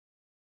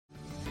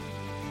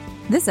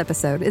This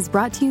episode is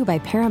brought to you by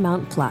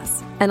Paramount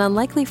Plus. An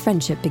unlikely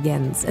friendship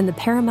begins in the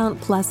Paramount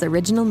Plus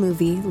original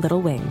movie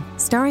Little Wing,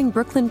 starring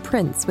Brooklyn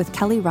Prince with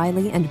Kelly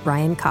Riley and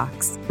Brian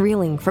Cox.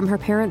 Reeling from her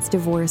parents'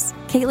 divorce,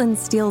 Caitlin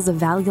steals a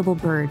valuable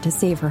bird to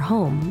save her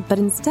home, but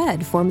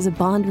instead forms a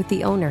bond with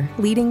the owner,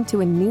 leading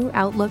to a new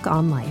outlook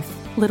on life.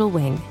 Little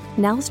Wing,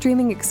 now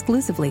streaming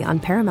exclusively on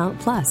Paramount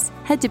Plus.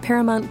 Head to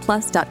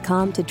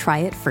ParamountPlus.com to try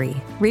it free.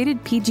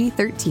 Rated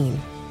PG-13.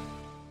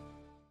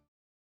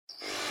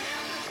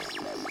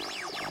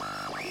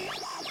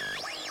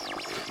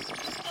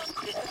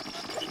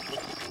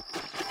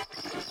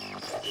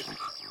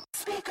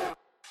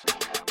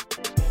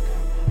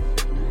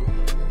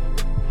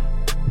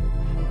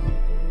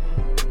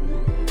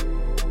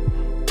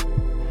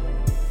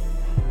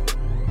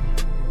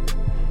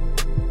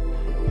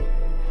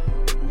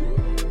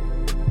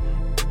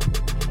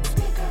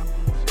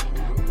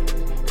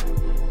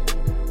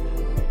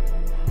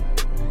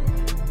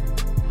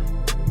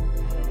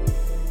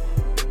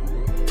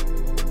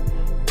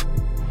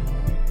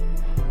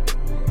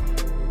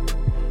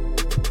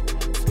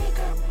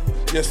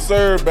 Yes,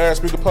 sir. Bad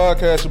Speaker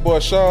Podcast. Your boy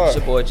Shad. It's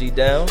your boy G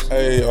Downs.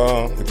 Hey,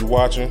 if you're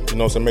watching,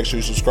 so make sure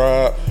you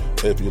subscribe.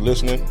 If you're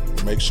listening,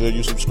 make sure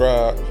you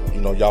subscribe.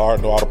 Y'all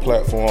already know all the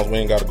platforms. We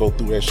ain't got to go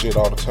through that shit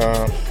all the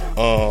time.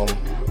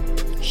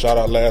 Shout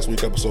out last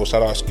week episode.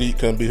 Shout out Skeet.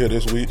 Couldn't be here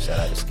this week. Shout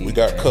out to Skeet. We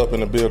got Cup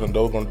in the building,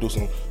 though. Gonna do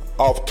some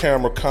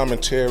off-camera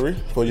commentary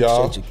for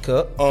y'all. Appreciate you,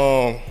 Cup.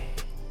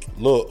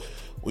 Look,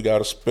 we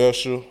got a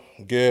special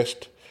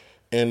guest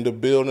in the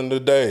building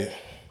today.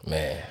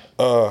 Man.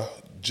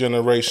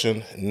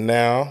 Generation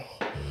Now.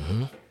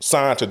 Mm-hmm.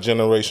 Signed to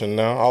Generation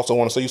Now. I also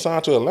want to say you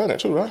signed to Atlantic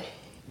too, right?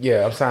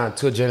 Yeah, I'm signed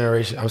to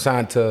Generation. I'm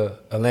signed to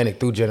Atlantic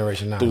through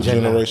Generation Now. Through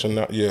Generation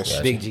Now,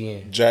 yes. Big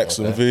GN.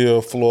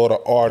 Jacksonville, Florida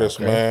artist,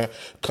 man.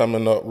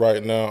 Coming up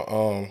right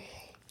now.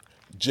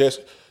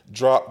 Just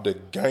dropped the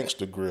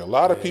Gangster Grill. A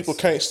lot of people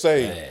can't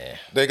say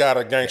they got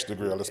a Gangster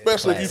Grill,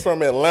 especially if you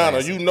from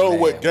Atlanta. You know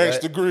what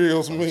Gangster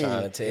Grills mean.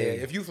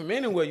 If you from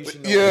anywhere, you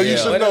should know. Yeah, you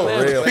should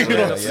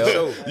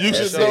know. You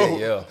should know.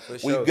 Yeah.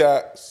 We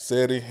got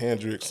Seddy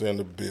Hendrinx in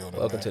the building.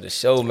 Welcome to the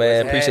show,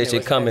 man. Appreciate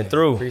you coming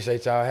through.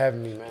 Appreciate y'all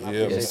having me, man.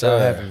 Yes, y'all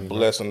having me.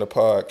 Blessing the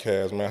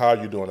podcast, man. How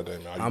you doing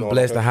today, man? I'm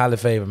blessed and highly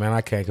favored, man.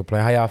 I can't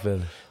complain. How y'all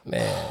feeling?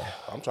 Man.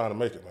 I'm trying to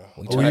make it, man.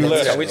 We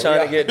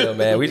trying to get there,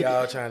 man. We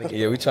all trying to get there.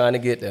 Yeah, we trying to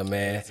get there,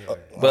 man.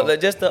 But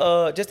just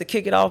to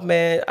kick it off,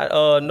 man,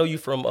 I know you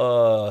from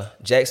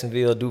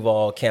Jacksonville,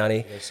 Duval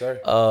County. Yes,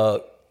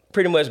 sir.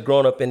 Pretty much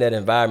growing up in that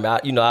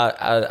environment.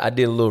 I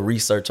did a little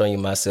research on you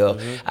myself.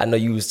 Mm-hmm. I know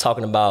you was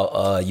talking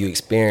about you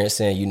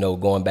experiencing,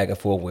 going back and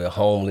forth with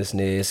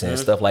homelessness and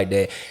stuff like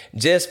that.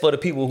 Just for the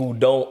people who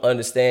don't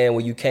understand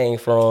where you came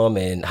from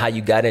and how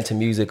you got into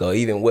music or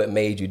even what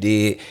made you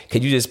did,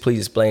 could you just please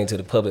explain to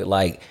the public,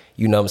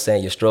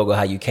 your struggle,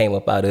 how you came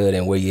up out of it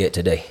and where you at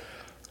today?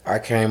 I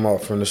came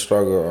up from the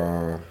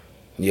struggle.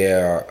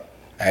 I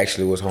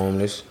actually was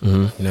homeless. Mm-hmm. You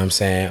know what I'm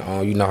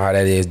saying? You know how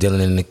that is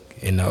dealing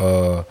in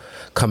the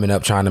coming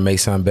up trying to make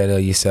something better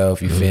of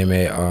yourself, you feel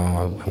me?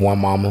 One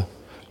mama,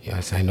 you know what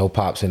I'm saying? No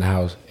pops in the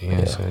house, you know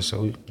what I'm saying?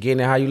 So getting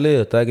it how you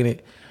live, thugging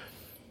it.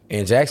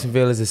 And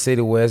Jacksonville is a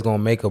city where it's gonna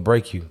make or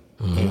break you.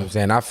 Mm-hmm. You know what I'm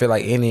saying? I feel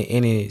like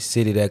any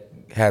city that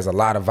has a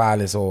lot of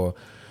violence or,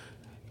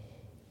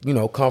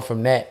 come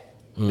from that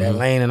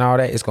lane and all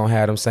that, it's gonna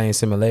have them same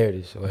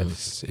similarities. So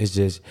it's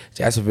just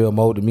Jacksonville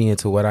molded me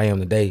into what I am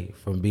today.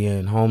 From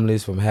being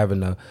homeless, from having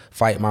to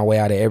fight my way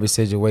out of every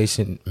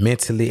situation,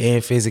 mentally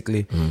and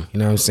physically. You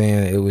know what I'm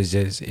saying? It was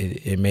just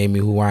it made me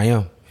who I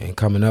am. And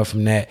coming up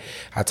from that,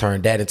 I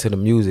turned that into the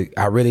music.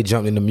 I really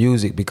jumped into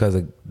music because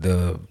of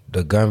the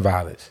gun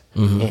violence.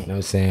 Mm-hmm. You know what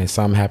I'm saying?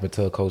 Something happened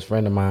to a close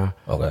friend of mine.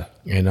 Okay.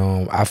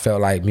 I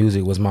felt like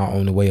music was my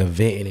only way of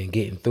venting and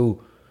getting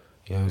through.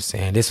 You know what I'm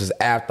saying? This was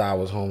after I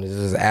was homeless.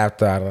 This was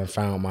after I done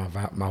found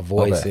my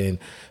voice and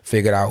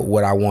figured out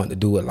what I want to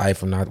do with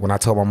life. When I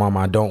told my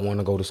mama I don't want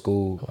to go to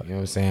school, you know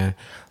what I'm saying?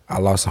 I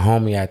lost a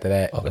homie after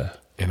that. Okay.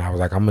 And I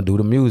was like, I'm going to do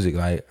the music.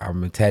 Like,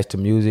 I'm attached to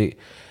music.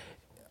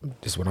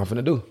 This is what I'm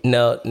finna do.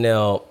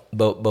 Now,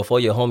 but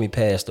before your homie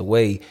passed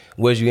away,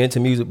 was you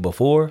into music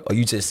before or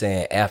you just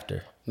saying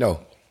after? No,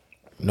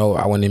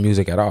 I wasn't in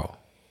music at all.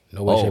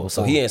 No way, shape, or form.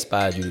 So he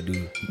inspired you to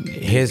do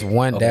his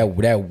one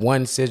that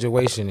one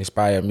situation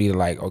inspired me to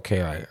I'm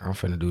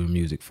finna do the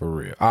music for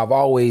real. I've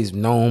always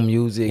known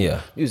music.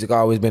 Yeah. Music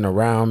always been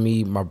around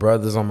me. My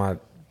brothers on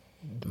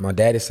my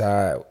daddy's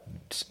side,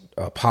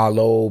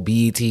 Apollo,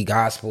 BET,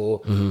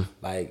 gospel,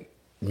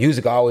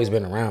 music always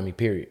been around me,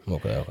 period.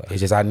 Okay.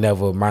 It's just I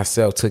never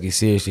myself took it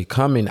seriously.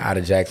 Coming out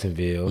of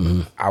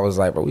Jacksonville, I was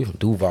like, bro, we from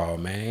Duval,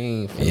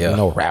 man.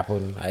 No rapper.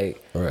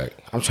 Right.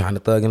 I'm trying to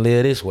thug and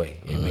live this way.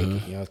 And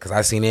make it, because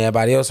I seen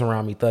everybody else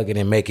around me thugging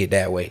and make it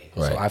that way.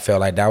 Right. So I felt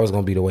like that was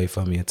going to be the way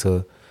for me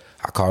until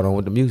I caught on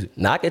with the music.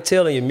 Now, I can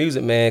tell in your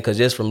music, man, because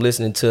just from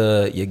listening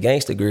to your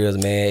Gangster Grills,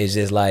 man, it's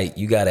just like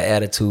you got an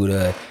attitude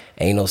of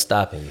ain't no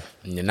stopping you.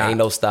 You're not. Ain't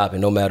no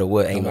stopping, no matter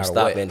what. Ain't no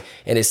stopping.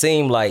 And it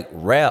seemed like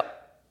rap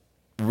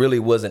really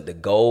wasn't the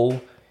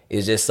goal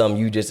it's just something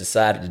you just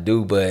decided to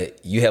do,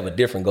 but you have a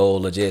different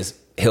goal of just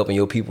helping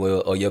your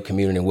people or your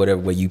community in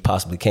whatever way you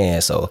possibly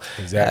can. So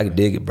I can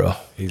dig it, bro.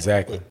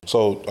 Exactly.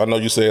 So I know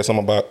you said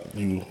something about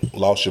you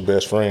lost your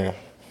best friend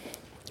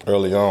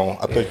early on.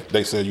 I think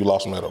they said you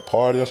lost him at a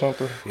party or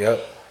something. Yep.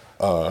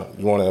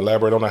 You want to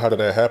elaborate on that? How did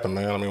that happen,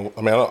 man?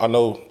 I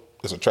know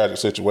it's a tragic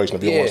situation.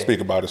 If you don't want to speak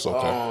about it, it's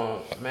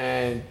okay.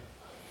 Man,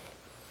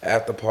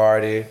 after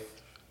party,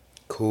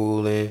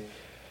 cooling,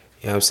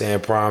 you know what I'm saying?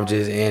 Prom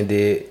just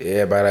ended.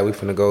 Everybody like, we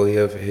finna go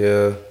here for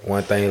here.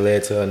 One thing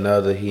led to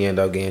another. He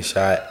ended up getting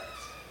shot.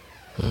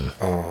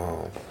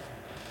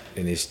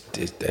 And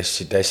that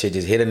shit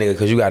just hit a nigga,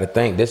 because you got to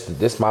think,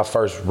 this my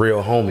first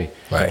real homie,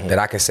 right? That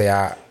I can say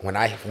when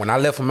I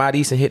left from out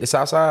east and hit the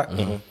south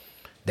side,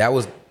 that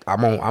was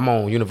I'm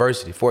on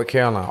University, Fort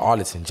Caroline,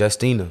 Arlington,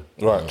 Justina,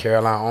 right.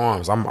 Caroline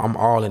Arms. I'm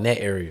all in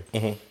that area.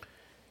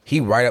 He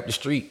right up the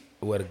street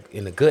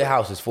in the good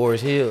houses,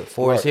 Forest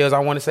Hills. I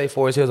want to say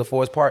Forest Hills or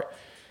Forest Park.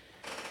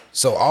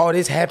 So all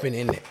this happened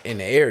in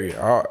the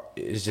area.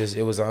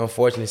 It was an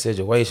unfortunate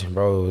situation,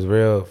 bro. It was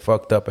real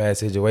fucked up ass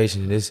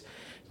situation.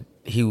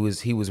 He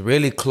was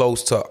really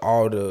close to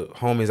all the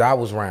homies I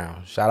was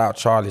around. Shout out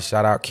Charlie,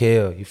 shout out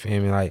Kel, you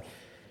feel me? Like,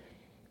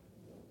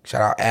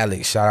 shout out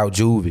Alex, shout out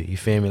Juvie, you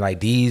feel me? Like,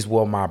 these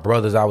were my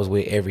brothers I was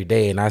with every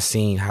day, and I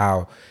seen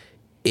how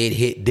it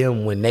hit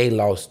them when they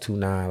lost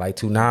 2-9. Like,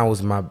 2-9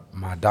 was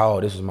my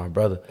dog, this was my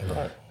brother.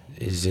 Right.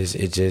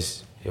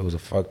 It was a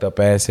fucked up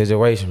ass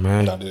situation,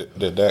 man. Now,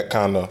 did that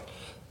kind of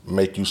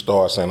make you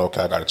start saying,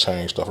 okay, I got to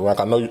change stuff around?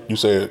 I know you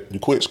said you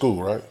quit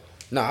school, right?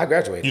 No, I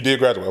graduated. You did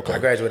graduate, okay. I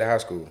graduated high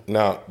school.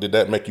 Now, did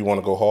that make you want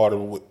to go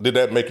harder? Did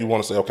that make you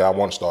want to say, okay, I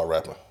want to start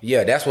rapping?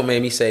 Yeah, that's what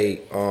made me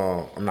say,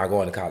 I'm not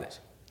going to college.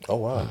 Oh,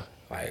 wow.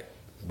 Like,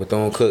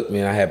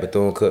 Bethune-Cookman, I had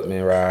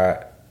Bethune-Cookman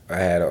ride. I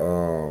had,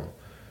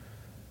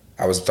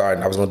 I was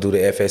going to do the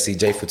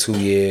FSCJ for 2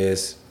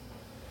 years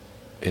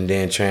and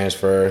then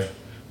transfer,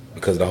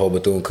 because the whole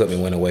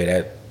Bethune-Cookman went away.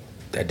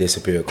 That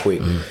disappeared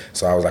quick.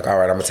 So I was like, all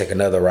right, I'm going to take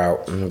another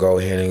route. I'm going to go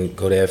ahead and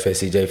go to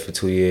FSCJ for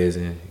 2 years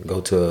and go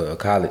to a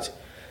college.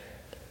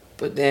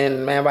 But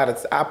then, man,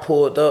 I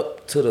pulled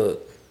up to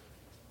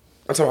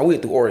I'm talking about, we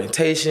went through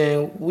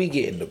orientation, we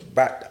getting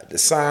the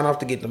sign off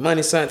to get the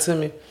money sent to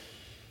me.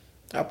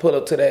 I pulled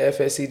up to that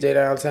FSCJ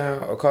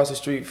downtown, across the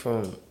street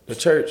from the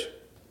church.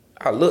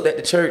 I looked at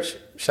the church,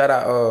 shout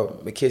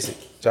out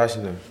McKissick, Josh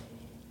and them.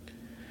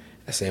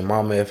 I said,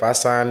 Mama, if I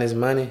sign this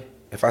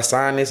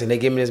and they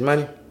give me this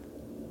money,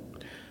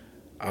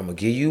 I'm gonna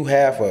give you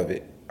half of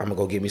it. I'm gonna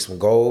go get me some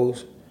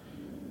goals.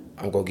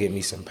 I'm gonna get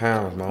me some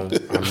pounds, Mom.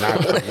 I'm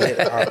not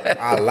gonna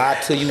I lie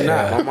to you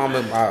not.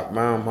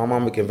 My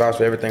mama can vouch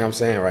for everything I'm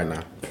saying right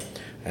now.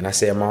 And I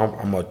said, Mom,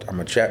 I'm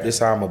gonna trap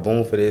this out, I'm gonna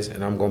boom for this,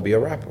 and I'm gonna be a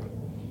rapper.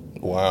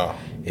 Wow.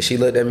 And she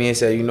looked at me and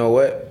said, you know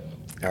what?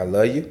 I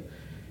love you,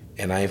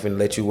 and I ain't finna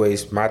let you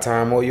waste my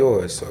time or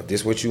yours. So if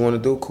this is what you wanna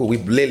do, cool. We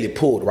literally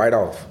pulled right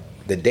off.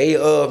 The day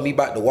of me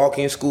about to walk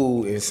in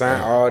school and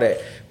sign all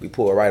that, we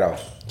pulled right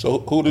off. So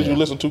who did you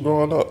listen to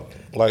growing up?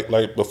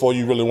 Like before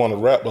you really wanted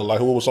to rap, but like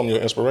who were some of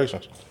your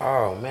inspirations?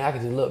 Oh man, I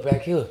can just look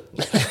back here.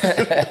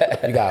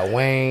 You got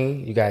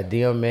Wayne, you got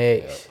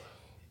DMX.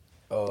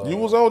 You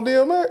was on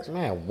DMX?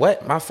 Man,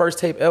 what? My first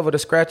tape ever to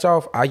scratch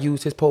off, I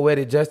used his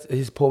poetic jam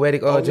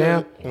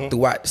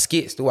throughout the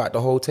skits, throughout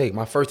the whole tape.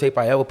 My first tape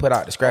I ever put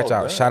out to scratch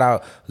out. Damn. Shout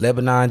out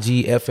Lebanon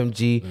G,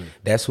 FMG.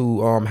 That's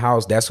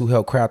who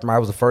helped craft I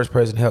was the first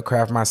person to help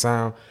craft my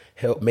sound.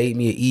 Made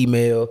me an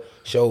email,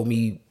 showed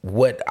me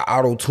what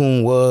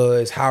auto-tune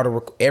was, how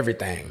to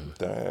everything.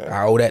 Damn.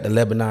 I owe that to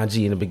Lebanon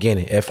G in the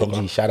beginning. FMG,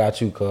 okay. Shout out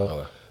you, cuz.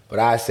 Okay. But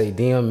I say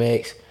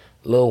DMX,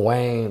 Lil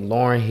Wayne,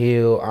 Lauryn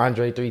Hill,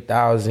 Andre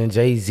 3000,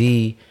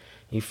 Jay-Z,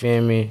 you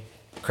feel me?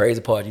 Crazy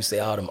part, you say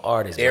all them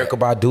artists. Erykah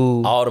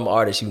Badu. All them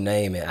artists you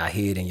name, and I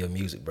hear it in your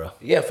music, bro.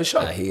 Yeah, for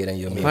sure. I hear it in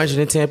your music.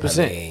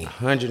 110%.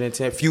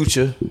 110.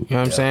 Future, you know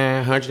what I'm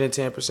saying?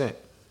 110%.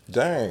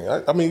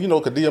 Dang, I mean,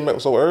 cause DMX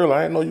was so early,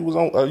 I didn't know you was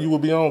on. You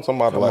would be on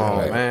somebody Come like on,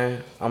 that.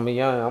 Man. I'm a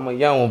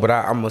young one, but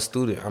I'm a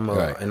student.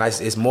 And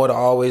it's more to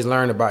always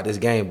learn about this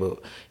game. But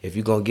if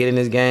you're gonna get in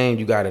this game,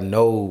 you gotta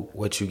know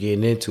what you're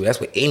getting into.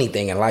 That's with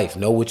anything in life.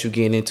 Know what you're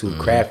getting into,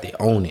 craft it,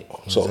 own it.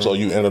 So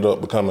you ended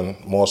up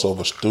becoming more so of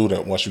a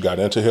student once you got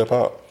into hip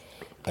hop,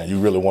 and you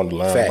really wanted to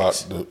learn about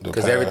the past.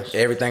 Because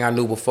everything I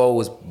knew before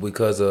was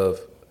because of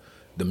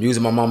the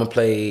music my mama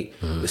played,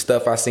 the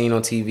stuff I seen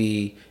on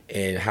TV,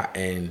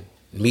 and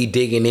me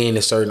digging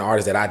into certain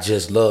artists that I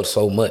just loved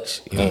so much.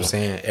 You know what I'm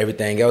saying?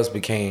 Everything else I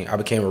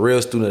became a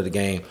real student of the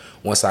game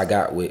once I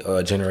got with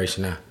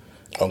Generation Now.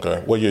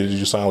 Okay. What year did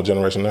you sign with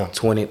Generation Now?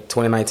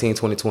 2019,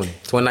 2020.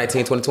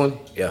 2019,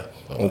 2020? Yeah.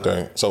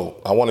 Okay.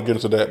 So I want to get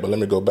into that, but let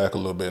me go back a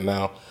little bit.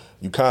 Now,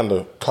 you kind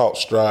of caught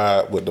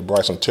stride with the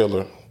Bryson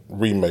Tiller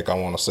remake, I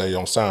want to say,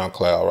 on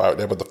SoundCloud, right?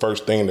 That was the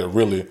first thing that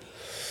really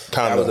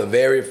that was the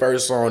very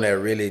first song that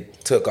really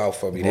took off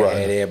for me. That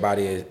had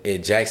everybody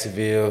at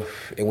Jacksonville.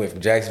 It went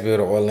from Jacksonville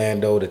to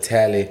Orlando to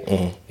Tally,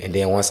 and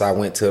then once I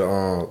went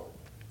to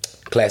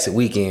Classic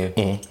Weekend,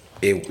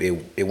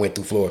 it went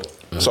through Florida.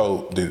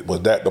 So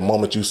was that the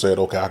moment you said,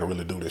 okay, I can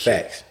really do this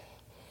Facts. shit?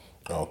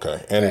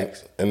 Okay.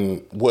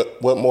 And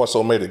what more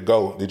so made it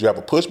go? Did you have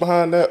a push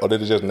behind that, or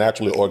did it just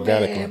naturally,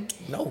 organically? Man,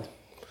 no.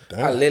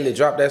 Damn. I literally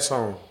dropped that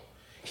song.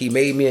 He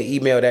made me an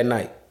email that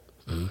night.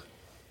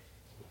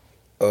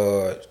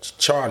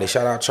 Charlie,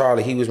 shout out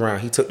Charlie, he was around.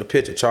 He took the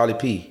picture, Charlie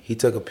P. He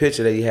took a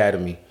picture that he had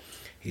of me.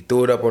 He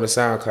threw it up on the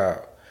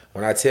SoundCloud.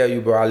 When I tell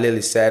you, bro, I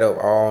literally sat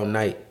up all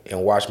night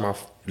and watched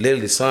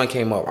literally the sun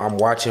came up. I'm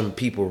watching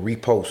people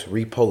repost.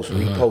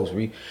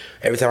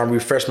 Every time I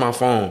refresh my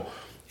phone,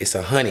 it's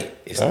 100.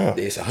 It's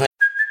 100.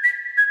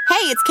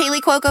 Hey, it's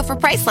Kaylee Cuoco for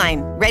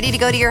Priceline. Ready to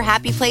go to your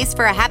happy place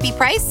for a happy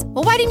price?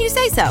 Well, why didn't you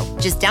say so?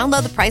 Just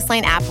download the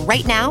Priceline app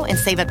right now and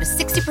save up to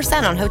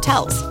 60% on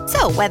hotels.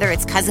 So whether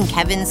it's Cousin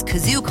Kevin's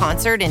Kazoo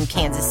Concert in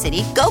Kansas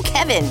City, go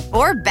Kevin,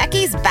 or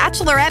Becky's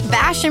Bachelorette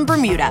Bash in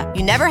Bermuda,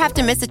 you never have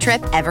to miss a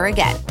trip ever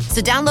again.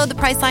 So download the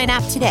Priceline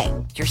app today.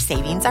 Your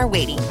savings are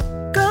waiting.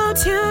 Go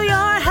to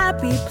your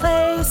happy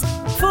place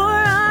for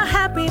a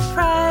happy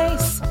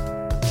price.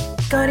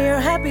 Go to your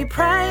happy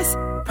price,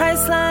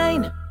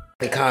 Priceline.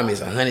 The comments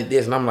 100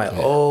 this, and I'm like,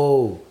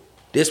 oh,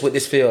 this what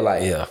this feel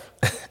like. Yeah.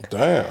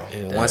 Damn.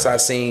 And once I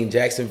seen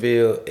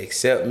Jacksonville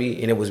accept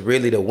me, and it was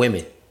really the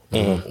women.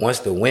 Once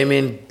the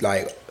women,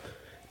 like,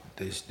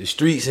 the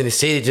streets in the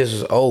city just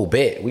was, oh,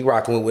 bet. We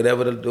rocking with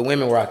whatever the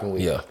women rocking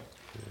with. Yeah.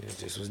 It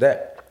just was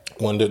that.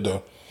 When did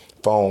the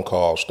phone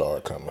calls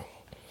start coming?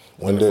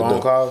 When the phone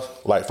calls?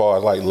 Like, far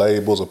as like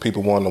labels or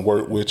people wanting to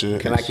work with you?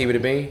 Can I keep it a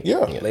bean?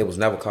 Yeah. Labels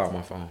never called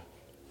my phone.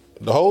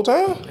 The whole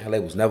time?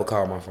 Labels never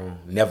called my phone.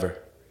 Never.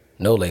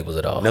 No labels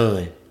at all.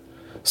 None.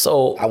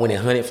 So I went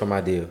and hunted for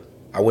my deal.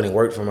 I went and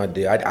worked for my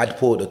deal. I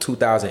pulled the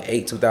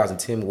 2008,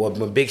 2010.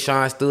 When Big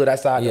Sean stood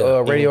outside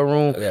the radio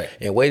room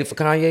and waited for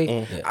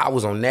Kanye, I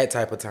was on that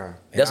type of time.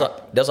 that's all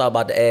I'm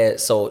about to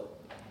add. So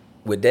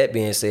with that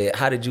being said,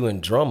 how did you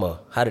and Drummer,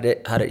 how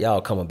did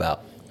y'all come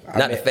about?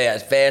 To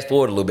fast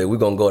forward a little bit. We're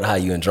gonna go to how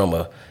you and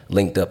Drummer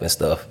linked up and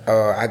stuff.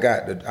 I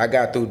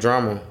got through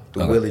Drummer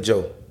through Willie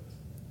Joe,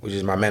 which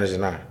is my manager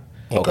now.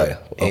 Okay.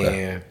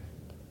 And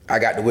I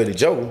got to Willie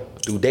Joe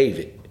through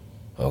David,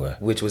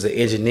 which was an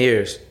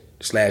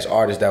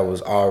engineer/artist that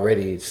was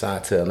already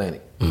signed to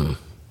Atlantic. You know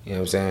what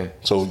I'm saying?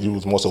 So you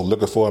was more so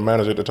looking for a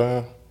manager at the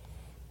time?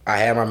 I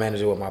had my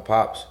manager with my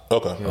pops.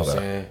 Okay. You know what I'm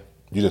saying?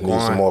 You just need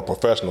some more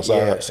professional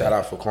side. Yeah, shout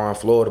out for Quan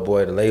Florida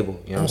Boy, the label.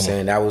 You know what I'm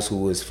saying? That was who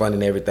was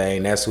funding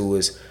everything. That's who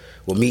was,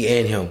 well, me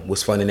and him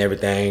was funding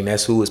everything.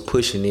 That's who was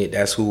pushing it.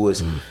 That's who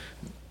was,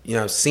 you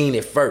know, seeing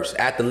it first.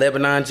 After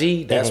Lebanon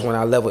G, that's when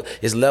I leveled.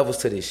 It's levels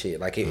to this shit.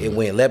 Like it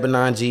went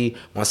Lebanon G.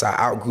 Once I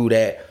outgrew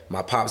that,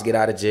 my pops get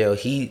out of jail.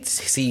 He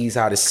sees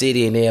how the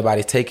city and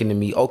everybody's taking to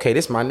me. Okay,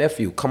 this my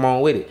nephew. Come on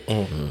with it.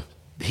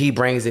 He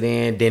brings it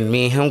in. Then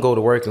me and him go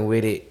to working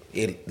with it.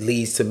 It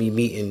leads to me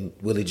meeting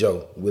Willie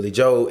Joe. Willie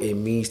Joe, it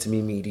means to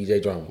me meet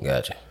DJ Drummer.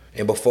 Gotcha.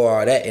 And before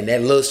all that, and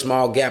that little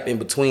small gap in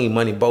between,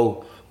 Money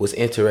Bo was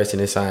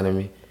interested in signing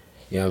me.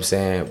 You know what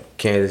I'm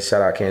saying?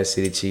 Shout out Kansas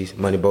City Chiefs,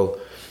 Money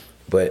Bo.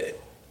 But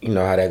you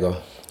know how that go.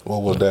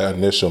 What was that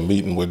initial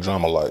meeting with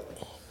Drummer like?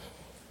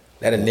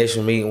 That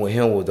initial meeting with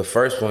him was the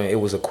first one. It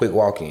was a quick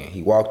walk-in.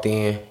 He walked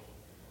in.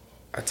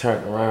 I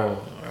turned around.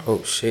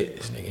 Oh shit,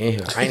 this nigga in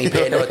here. I ain't even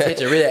paying no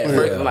attention really at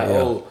first. I'm like,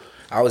 oh,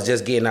 I was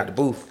just getting out the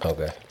booth.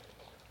 Okay.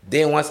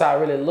 Then once I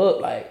really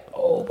looked, like,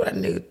 oh, but that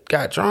nigga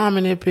got drama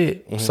in that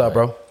pit. What's up,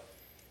 bro?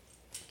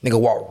 Nigga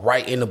walked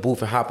right in the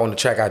booth and hop on the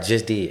track I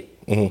just did.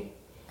 I was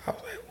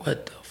like,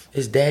 what the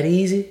is that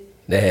easy?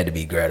 That had to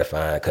be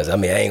gratifying, because, I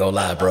mean, I ain't gonna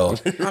lie, bro.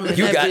 I mean,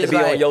 you got to be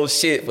like, on your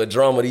shit for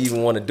Drummer to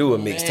even want to do a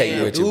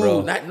mixtape with you,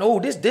 bro.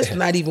 This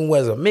not even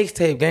was a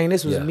mixtape, gang.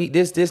 This was me.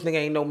 This nigga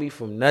ain't know me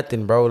from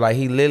nothing, bro. Like,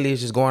 he literally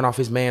is just going off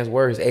his man's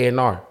words,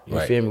 A&R. You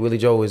feel me? Willie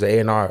Joe is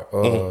an A&R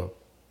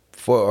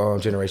for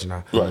Generation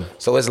Now. Right.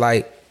 So it's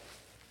like,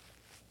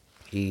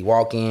 he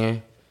walk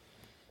in.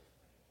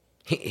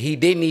 He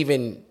didn't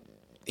even,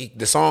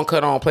 the song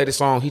cut on, play the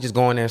song. He just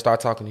go in there and start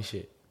talking this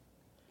shit.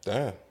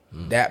 Damn.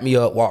 Dap me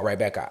up, walk right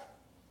back out.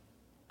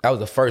 That was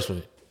the first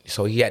one.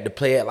 So he had to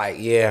play it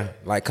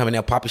like coming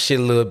there, popping shit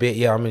a little bit.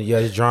 Yeah, I'm in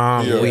this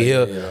drum. We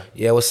here.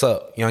 Yeah, what's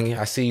up, youngin?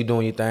 I see you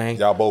doing your thing.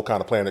 Y'all both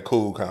kind of playing it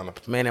cool, kind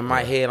of. Man, in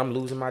my head, I'm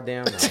losing my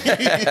damn mind.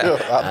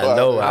 I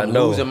know. I'm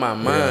losing my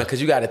mind because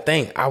you got to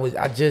think.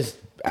 I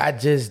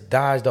just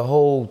dodged the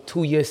whole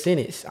 2-year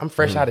sentence. I'm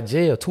fresh out of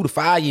jail, 2 to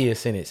 5 year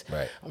sentence.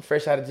 Right. I'm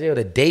fresh out of jail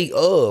the day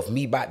of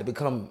me about to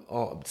become,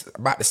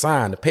 about to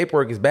sign. The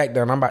paperwork is back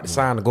there and I'm about to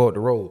sign to go up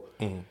the road.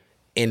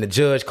 And the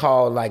judge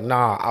called like,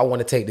 nah, I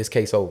want to take this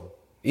case over.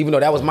 Even though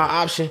that was my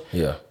option.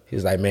 Yeah. He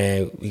was like,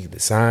 man, we either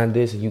sign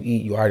this and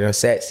you already done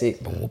sat 6,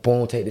 boom,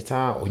 boom, take the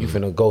time, or you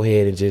finna go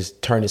ahead and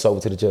just turn this over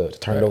to the judge.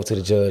 Turn it over to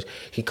the judge.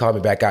 He called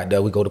me back out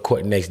there. We go to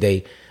court the next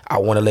day. I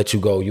want to let you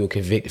go. You're a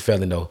convicted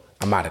felon though.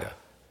 I'm out of there.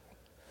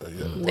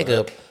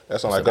 Nigga,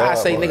 that's not like God. I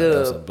say, nigga,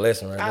 that's a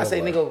blessing right there. I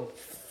say, nigga,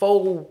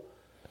 4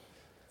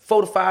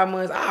 to 5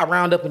 months. I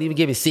round up and even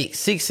give it 6,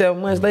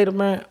 7 months later,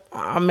 man.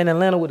 I'm in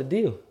Atlanta with a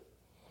deal.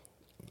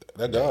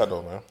 That God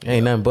though, man.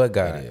 Ain't nothing but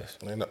God.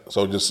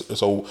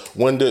 So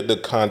when did the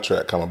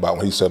contract come about?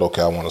 When he said,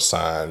 "Okay, I want to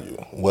sign you."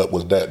 What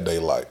was that day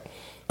like?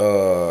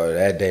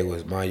 That day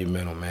was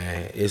monumental,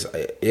 man.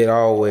 It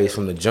always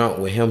from the jump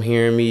with him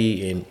hearing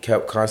me and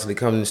kept constantly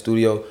coming to the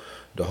studio.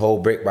 The whole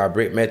brick by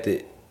brick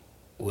method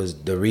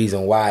was the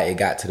reason why it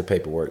got to the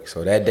paperwork.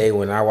 So that day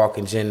when I walk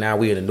in Gen, now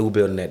we in a new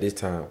building at this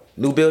time.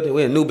 We're in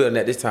a new building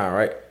at this time,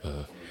 right?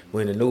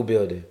 We're in a new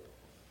building.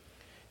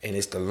 And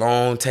it's the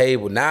long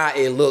table. Now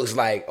it looks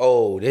like,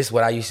 oh, this is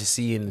what I used to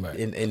see in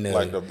the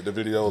like the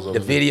videos of the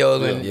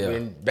videos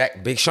when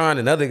back Big Sean,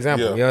 another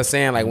example. You know what I'm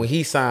saying? Like when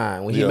he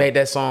signed, when he made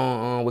that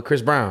song with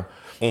Chris Brown,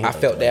 I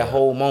felt that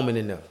whole moment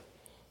in there.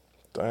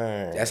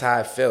 Dang. That's how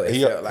it felt. It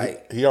felt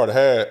like he already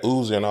had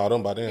Uzi and all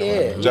them by then.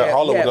 Yeah, right? Jack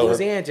Harlow was over.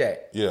 Uzi and Jack.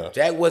 Yeah.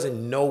 Jack wasn't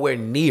nowhere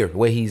near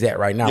where he's at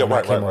right now when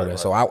I came over there.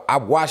 So I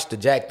watched the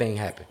Jack thing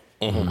happen.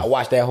 I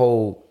watched that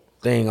whole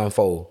thing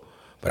unfold.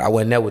 But I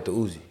wasn't there with the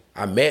Uzi.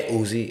 I met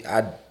Uzi.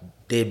 I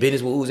did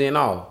business with Uzi and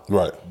all.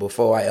 Right.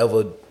 Before I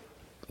ever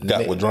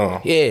got with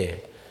Drum. Yeah.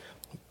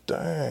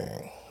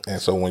 Dang. And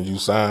so when you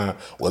signed,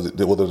 was it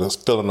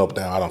just filling up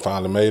down, I done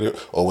finally made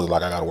it, or was it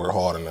like I gotta work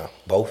harder now?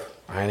 Both.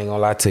 I ain't gonna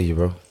lie to you,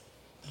 bro.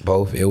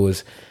 Both. It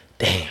was,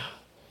 damn,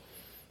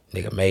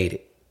 nigga made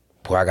it.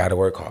 Boy, I gotta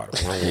work harder.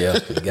 Yeah.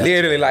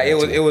 Literally, like it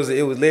was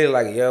literally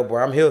like, yeah, boy,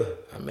 I'm here.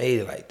 I made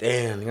it. Like,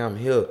 damn, nigga, I'm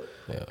here.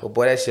 Yeah. But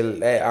boy, that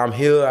shit, I'm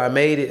here. I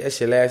made it. That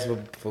shit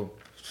lasted for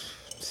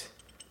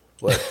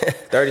what,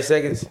 30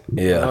 seconds?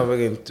 Yeah.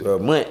 A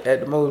month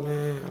at the most,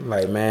 man. I'm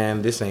like,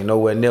 man, this ain't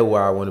nowhere near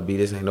where I want to be.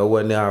 This ain't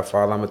nowhere near how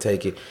far I'm going to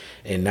take it.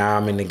 And now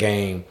I'm in the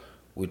game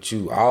with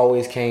you. I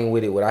always came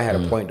with it when I had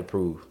a point to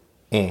prove.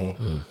 You know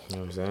what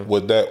I'm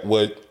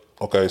saying?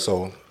 Okay,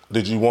 so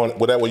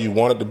was that what you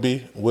wanted to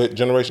be with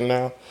Generation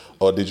Now?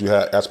 Or did you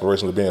have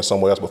aspirations of being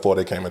somewhere else before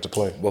they came into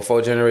play?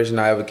 Before Generation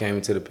Now ever came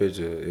into the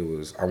picture, it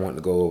was, I wanted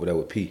to go over there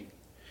with P.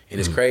 And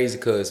it's crazy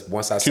because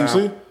once I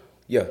signed... QC?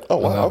 Yeah. Oh,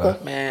 wow,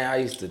 okay. Man, I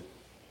used to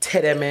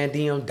tear that man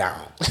DM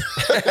down.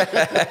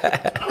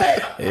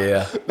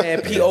 Yeah.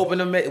 Man, P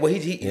opened him. Well,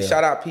 he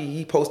shout out P.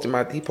 He posted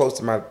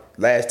my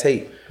last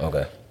tape.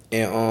 Okay.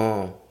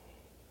 And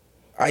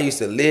I used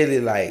to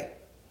literally like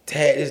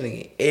tag this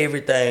nigga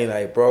everything.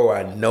 Like, bro,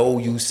 I know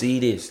you see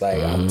this.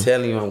 Like, I'm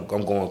telling you, I'm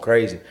going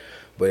crazy.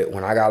 But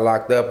when I got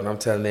locked up and I'm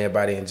telling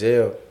everybody in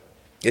jail,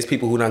 it's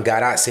people who done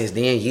got out since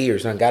then,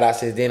 years. Done got out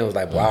since then. It was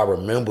like, bro, I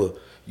remember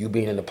you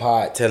being in the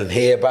pod telling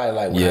everybody,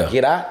 like, when I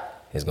get out,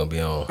 it's gonna be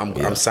on.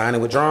 I'm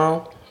signing with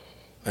Drum,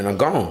 and I'm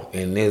gone.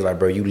 And it was like,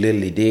 bro, you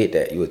literally did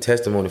that. You a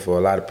testimony for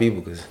a lot of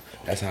people because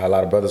that's how a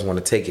lot of brothers want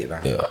to take it.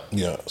 Like,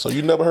 yeah. So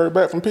you never heard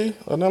back from P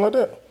or nothing like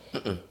that?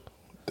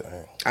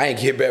 Dang. I ain't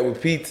get back with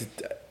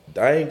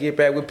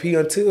P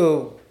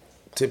until,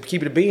 to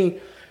keep it a bean,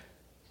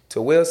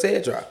 to Well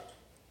Said drop.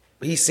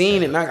 He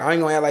seen it. I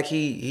ain't gonna act like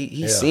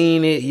he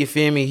seen it. You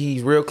feel me?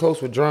 He's real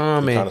close with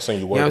Drum, and kinda seen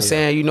you know what I'm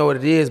saying. You know what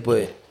it is,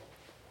 but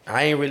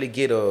I ain't really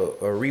get a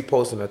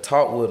repost and a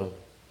talk with him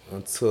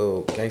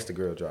until Gangsta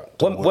Girl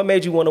dropped. What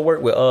made you want to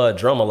work with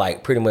Drummer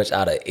like pretty much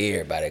out of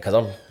everybody?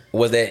 Because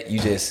was that you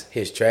just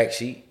his track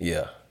sheet?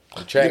 Yeah,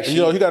 the track sheet.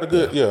 You know, he got a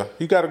good. Yeah,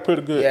 he got a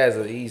pretty good.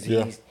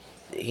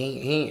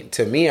 He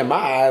to me in my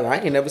eyes, I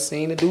ain't never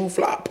seen a dude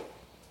flop.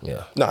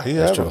 Yeah, nah,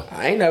 that's true.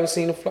 I ain't never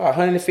seen a flop.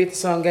 150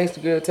 something Gangsta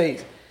Girl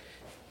tapes.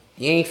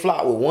 You ain't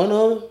flop with one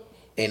of them,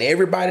 and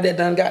everybody that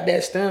done got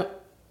that stamp,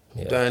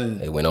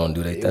 they went on to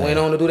do their thing. Went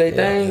on to do their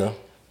thing.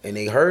 And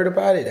they heard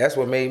about it. That's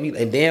what made me.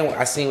 And then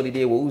I seen what he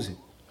did with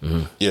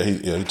Uzi. Yeah,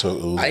 he took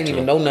Uzi. I didn't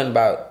even know nothing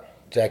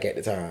about Jack at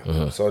the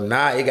time. So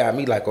now it got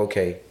me like,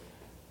 okay,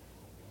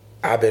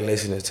 I've been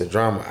listening to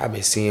Drama. I've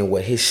been seeing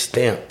what his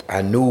stamp.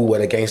 I knew what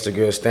a Gangsta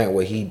Girl stamp,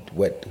 what he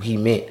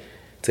meant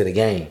to the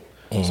game.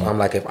 So I'm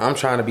like, if I'm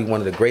trying to be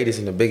one of the greatest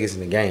and the biggest in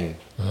the game,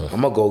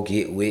 I'm gonna go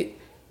get with.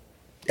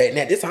 And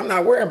at this, I'm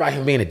not worrying about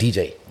him being a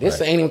DJ.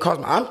 This ain't even cost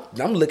me.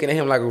 I'm looking at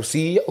him like a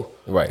CEO.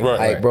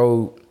 Right.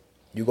 Bro.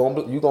 You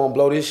gonna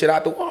blow this shit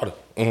out the water,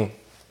 and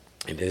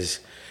that's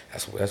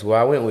what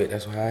I went with.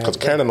 That's why. Cause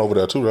Cannon over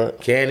there too,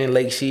 right? Cannon,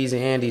 Lake Sheezy,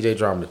 and DJ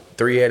Drama,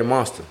 three-headed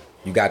monster.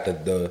 You got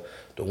the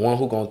one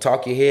who gonna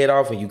talk your head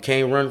off and you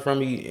can't run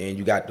from you, and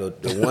you got the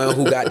one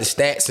who got the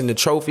stats and the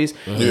trophies,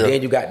 and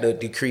then you got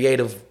the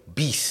creative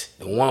beast,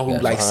 the one who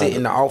sit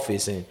in the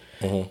office and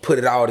put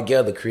it all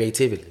together,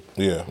 creativity.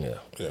 Yeah.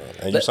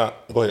 And you sound.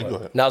 Go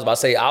ahead. Now I was about to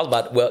say.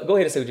 Well, go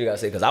ahead and say what you got to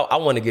say because I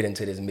want to get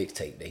into this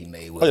mixtape that he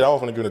made. With I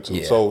want to get into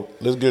it. So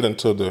let's get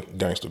into the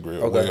Gangsta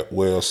Grill. Okay.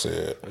 Well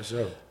said. For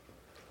sure.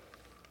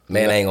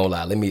 Man, I ain't gonna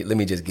lie. Let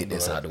me just get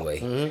this out of the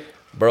way,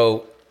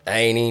 bro. I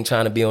ain't even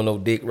trying to be on no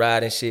dick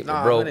ride and shit,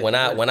 but bro, when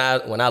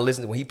I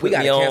listen, when he put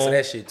me on, cancel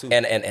that shit too.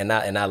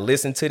 And I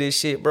listened to this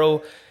shit,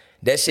 bro.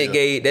 That shit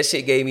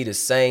gave me the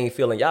same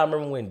feeling. Y'all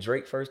remember when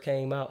Drake first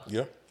came out?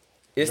 Yeah.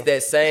 It's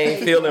that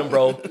same feeling,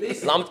 bro.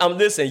 I'm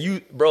listening,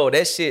 you, bro.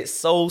 That shit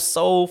so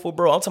soulful,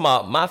 bro. I'm talking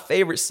about my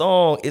favorite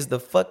song is the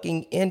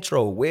fucking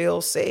intro.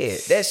 Well said.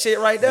 That shit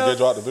right there. They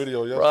dropped the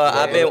video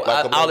yesterday. Bro,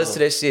 I listened to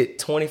that shit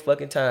 20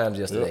 fucking times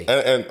yesterday. Yeah.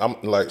 And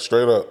I'm like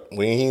straight up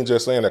when he ain't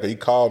just saying that, he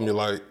called me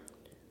like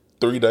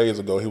 3 days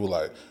ago, he was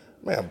like,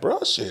 man, bro,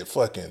 shit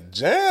fucking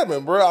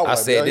jamming, bro. I like,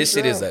 said this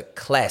shit is a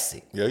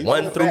classic. Yeah,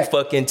 1 through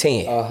fucking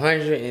 10.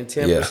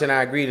 110%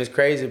 I agree. It's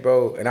crazy,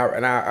 bro. And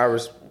I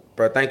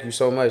bro, thank you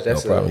so much.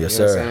 That's No problem. you Yes,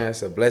 know what sir. I'm saying?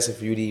 It's a blessing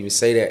for you to even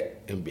say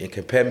that and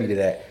compare me to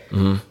that.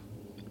 Mm-hmm.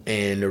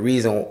 And the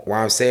reason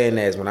why I'm saying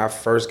that is when I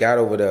first got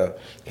over there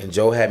and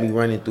Joe had me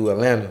running through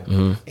Atlanta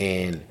Mm-hmm.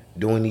 and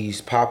doing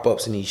these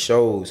pop-ups and these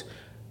shows,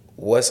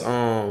 what's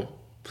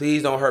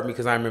please don't hurt me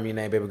because I remember your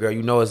name, baby girl.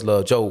 You know it's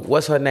love. Joe,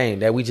 what's her name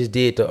that we just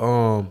did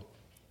the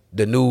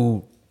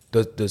new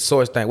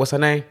source thing? What's her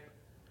name?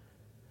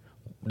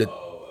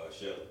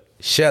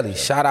 Shelly.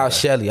 Shout out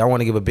Shelly. I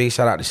want to give a big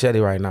shout out to Shelly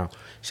right now.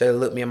 Shelly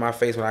looked me in my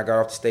face when I got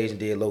off the stage and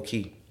did low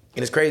key.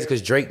 And it's crazy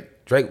because Drake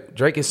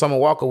and Summer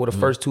Walker were the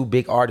first two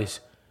big artists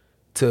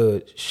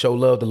to show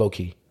love to low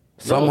key.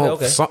 Some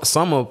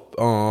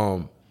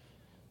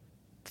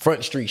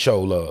Front Street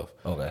show love.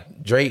 Okay.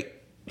 Drake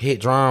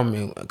hit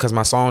drum because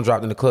my song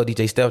dropped in the club.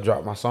 DJ Steph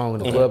dropped my song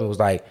in the club and was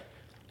like,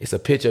 it's a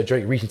picture of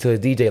Drake reaching to his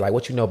DJ like,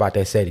 what you know about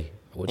that Seddy?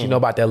 What you know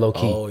about that low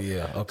key? Oh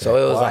yeah. Okay. So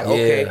it was like,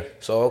 okay. Yeah.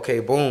 So okay,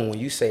 boom. When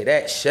you say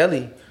that,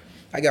 Shelly,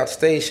 I got off the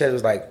stage. Shelly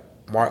was like,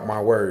 mark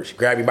my words,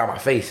 grab me by my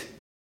face.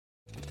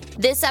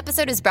 This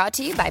episode is brought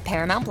to you by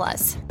Paramount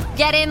Plus.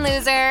 Get in,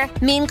 loser!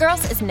 Mean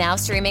Girls is now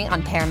streaming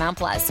on Paramount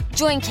Plus.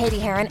 Join Katie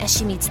Heron as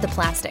she meets the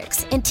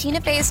plastics in Tina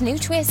Fey's new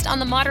twist on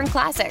the modern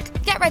classic.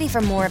 Get ready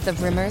for more of the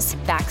rumors,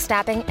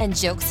 backstabbing, and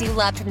jokes you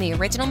loved from the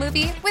original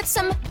movie with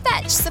some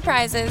fetch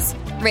surprises.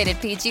 Rated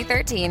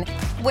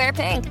PG-13. Wear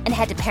pink and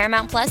head to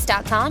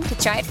ParamountPlus.com to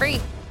try it free.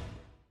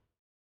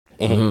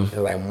 Mm-hmm.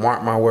 Like,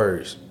 mark my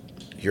words,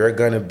 you're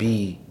gonna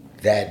be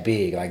that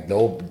big. Like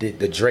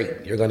the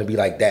Drake, you're gonna be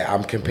like that.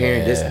 I'm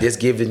comparing this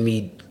giving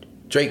me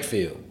Drake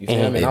feel. You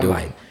feel me? And I'm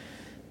like,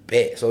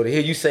 bet. So to hear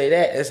you say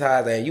that, that's how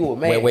I think you were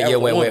man.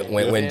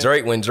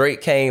 When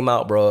Drake came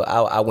out, bro,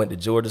 I went to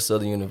Georgia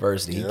Southern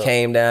University. He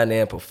came down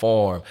there and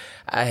performed.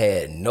 I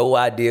had no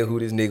idea who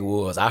this nigga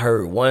was. I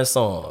heard one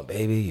song,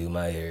 "Baby, You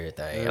My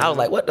Everything." And I was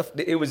like, what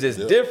the? It was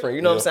just different.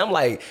 You know what I'm saying? I'm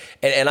like,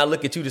 and I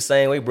look at you the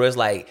same way, bro. It's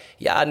like,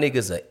 y'all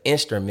niggas are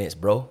instruments,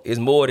 bro. It's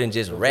more than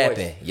just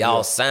rapping.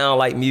 Y'all sound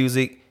like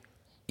music.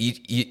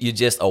 You're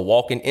just a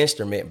walking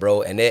instrument,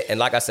 bro. And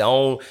like I said,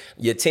 on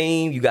your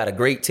team, you got a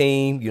great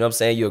team. You know what I'm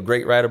saying? You're a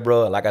great writer,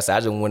 bro. And like I said, I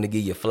just wanted to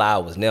give you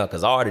flowers now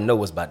because I already know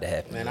what's about to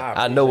happen. Man,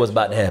 I know what's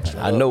about to happen.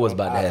 I know what's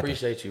about to happen. I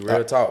appreciate you.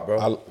 Real talk,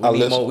 bro.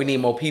 We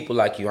need more people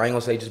like you. I ain't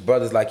gonna say just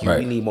brothers like you. Right.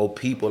 We need more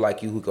people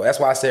like you who go. That's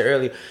why I said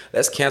earlier,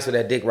 let's cancel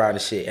that dick riding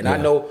shit. And I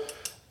know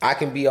I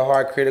can be a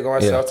hard critic on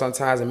myself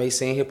sometimes. It may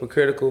seem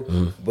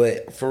hypocritical,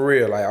 but for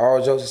real, like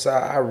all jokes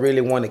aside, I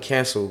really want to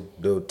cancel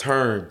the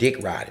term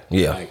dick riding.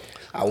 Yeah. Like,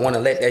 I want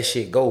to let that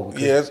shit go.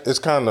 Yeah, it's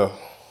kind of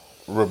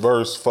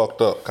reverse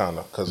fucked up, kind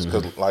of, because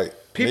like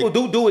people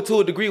do it to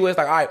a degree where it's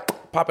like, all right,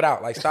 pop it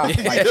out, like stop,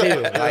 like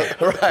chill, like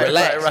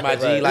relax, my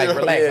G, like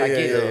relax, I get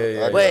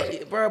it.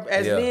 But bro,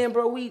 as men,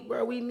 bro,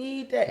 we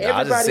need that. Everybody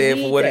I just say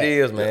it for what it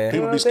is, man.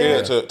 People be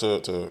scared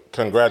to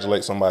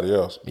congratulate somebody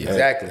else.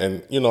 Exactly.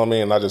 And you know what I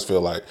mean? I just feel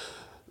like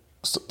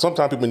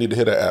sometimes people need to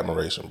hear that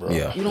admiration, bro.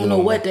 Yeah. You don't know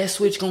what that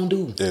switch gonna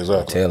do. Exactly.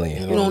 I'm telling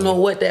you. You don't know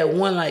what that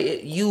one,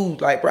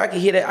 like, bro, I can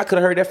hear that. I could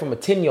have heard that from a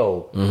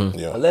 10-year-old,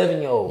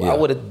 11-year-old. I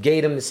would have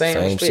gave them the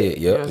same shit.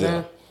 You know what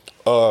I'm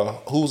saying?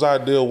 Whose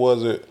idea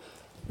was it?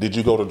 Did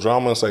you go to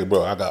drama and say,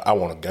 bro, I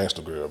want a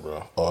gangster girl,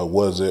 bro? Or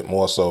was it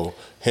more so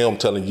him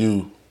telling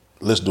you,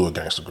 let's do a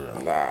gangster girl?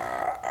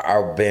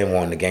 I've been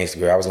wanting a gangster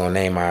girl. I was gonna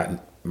name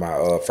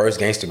my first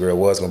gangster girl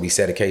was gonna be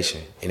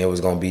Sedication, and it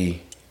was gonna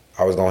be,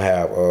 I was gonna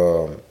have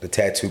the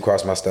tattoo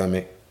across my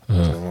stomach.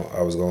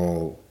 I was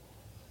gonna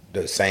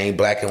the same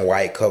black and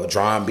white cover,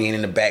 drum being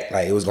in the back,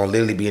 like it was gonna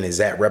literally be an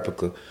exact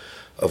replica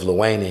of Lil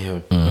Wayne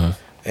and him.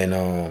 And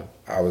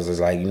I was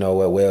just like, you know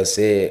what? Well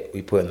said.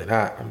 We putting it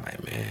out. I'm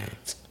like, man,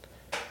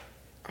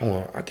 I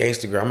want a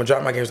gangster girl. I'm gonna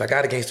drop my gangster. I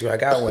got a gangster girl. I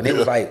got one. They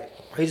was like,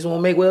 he just want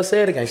to make Well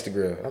Said a gangster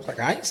girl. I was like,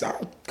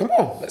 come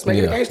on, let's make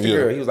it a gangster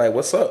girl. He was like,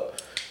 what's up?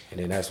 And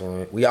then that's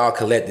when we all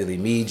collectively,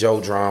 me, Joe,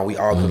 Dron, we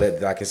all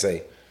collectively, I can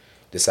say,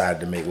 decided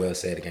to make Well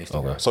Said a gangster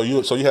girl. So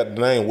you had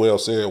the name Well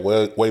Said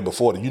way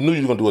before that. You knew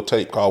you were gonna do a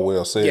tape called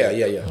Well Said.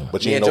 Yeah.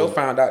 But me and Joe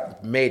found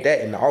out, made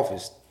that in the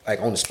office,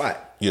 like on the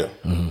spot. Yeah.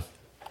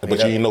 But you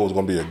didn't know it was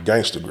gonna be a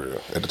gangster girl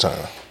at the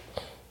time.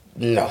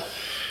 No.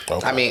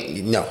 Okay. I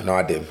mean, no,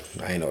 I didn't.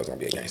 I didn't know it was gonna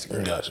be a gangster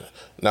girl. Gotcha.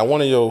 Now,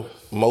 one of your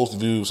most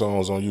viewed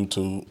songs on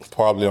YouTube,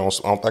 probably on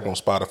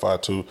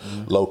Spotify too,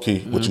 Low Key,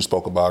 which you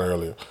spoke about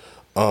earlier.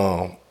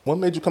 What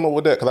made you come up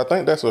with that? Because I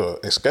think that's a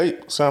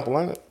Escape sample,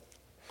 ain't it?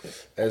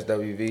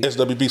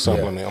 SWV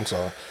sample, I mean, I'm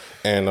sorry.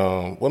 And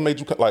what made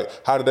you, like,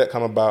 how did that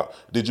come about?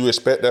 Did you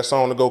expect that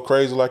song to go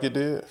crazy like it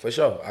did? For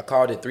sure. I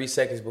called it 3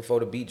 seconds before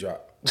the beat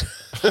dropped.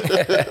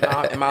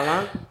 Am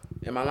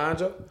I lying,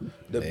 Joe?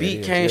 The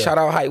beat came, shout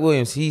out Hype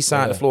Williams. He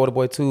signed to Florida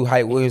Boy too.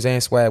 Hype Williams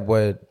and Swag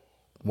Boy,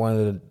 one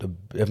of the,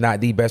 if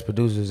not the best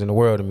producers in the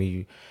world to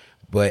me.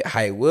 But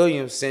Hype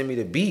Williams sent me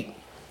the beat.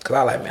 Cause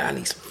I like, man, I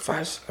need some fire.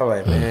 I was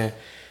like, man,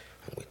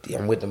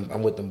 I'm with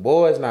them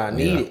boys now. I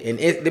need it.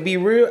 And to be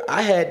real,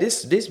 I had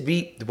this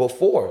beat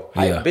before.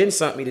 I've been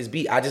sent me this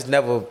beat. I just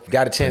never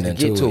got a chance to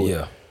get to it.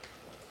 Yeah.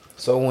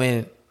 So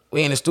when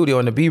we in the studio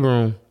in the B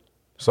room,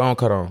 song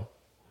cut on,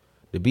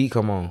 the beat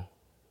come on,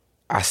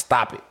 I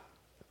stop it.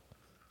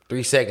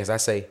 3 seconds, I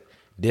say,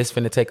 this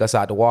finna take us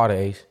out the water,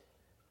 Ace.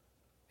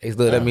 Ace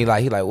looked at me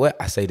like, he like, what?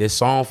 I say, this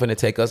song finna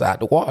take us out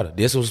the water.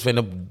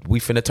 We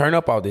finna turn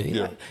up all this.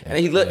 And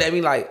he looked at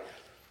me like,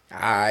 all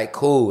right,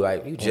 cool.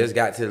 Like, you just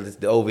got to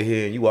the over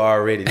here and you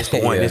already, this the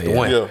one, this the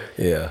one.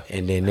 Yeah.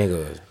 And then,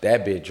 nigga,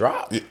 that bit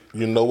dropped.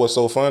 You know what's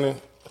so funny?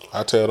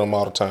 I tell them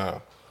all the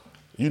time,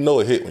 you know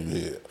a hit when you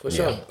hear it. For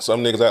sure.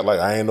 Some niggas act like,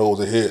 I ain't know it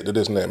was a hit to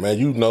this and that. Man,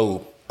 you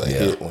know a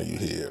hit when you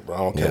hear it, bro. I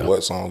don't care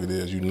what song it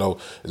is. You know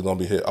it's going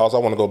to be a hit. Also, I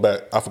want to go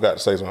back. I forgot to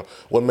say something.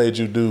 What made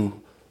you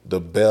do the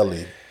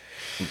belly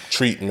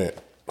treatment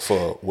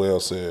for Well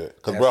Said?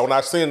 Because, bro, when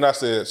I seen it, I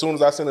said, as soon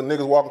as I seen the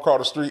niggas walking across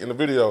the street in the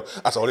video,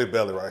 I saw, oh, they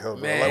belly right here,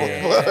 man.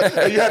 Like,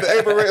 and you had the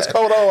Hendrinx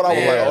coat on. I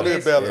was like, oh, they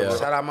belly, bro.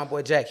 Shout out my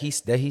boy Jack. He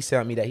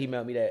sent me that. He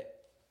mailed me that.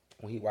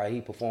 While he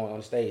performed on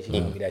the stage, he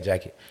gave me that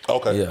jacket.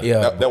 Okay,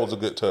 yeah, that was a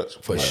good touch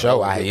for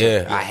sure.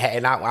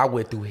 I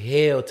went through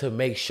hell to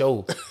make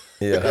sure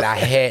that I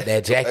had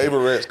that jacket.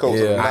 Hendrinx coat.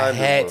 I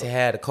had to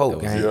have the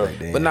coat,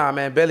 gang. But nah,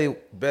 man, Belly.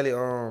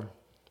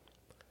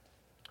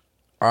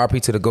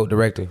 RP to the GOAT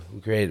director who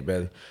created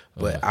Belly.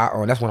 But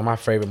that's one of my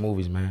favorite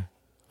movies, man.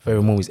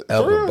 Favorite movies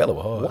ever. Belly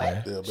was hard.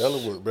 What? Yeah,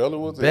 Belly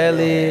was.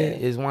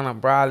 Belly is one of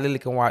Brian Lilly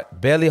can watch.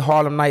 Belly,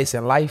 Harlem Nights,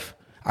 and Life.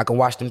 I can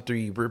watch them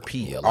 3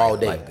 repeat all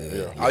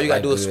day. All you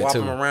gotta do is swap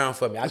them around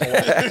for me. I can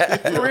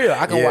watch, for real.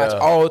 I can watch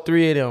all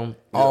 3 of them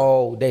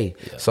all day.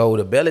 Yeah. So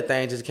the Belly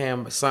thing just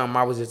came something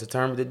I was just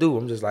determined to do.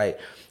 I'm just like,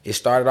 it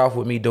started off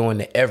with me doing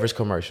the Everest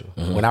commercial.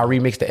 Mm-hmm. When I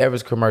remixed the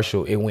Everest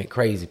commercial, it went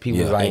crazy.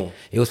 People was like,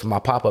 it was for my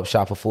pop-up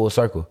shop for Full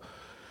Circle.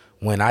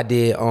 When I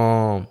did,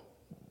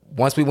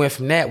 once we went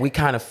from that, we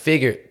kind of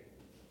figured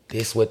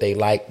this what they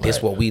like,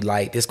 this what we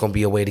like, this gonna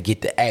be a way to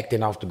get the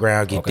acting off the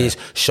ground, get this,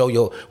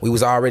 we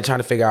was already trying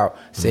to figure out,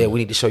 said we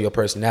need to show your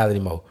personality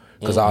more.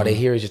 Because all they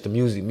hear is just the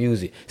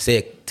music.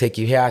 Said, take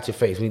your hair out your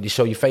face, we need to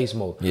show your face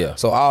more. Yeah.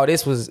 So all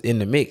this was in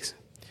the mix.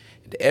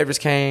 The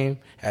Everest came,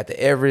 at the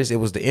Everest, it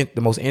was the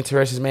most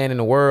interesting man in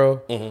the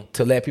world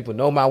to let people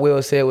know my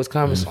Well Said was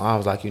coming. So I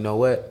was like, you know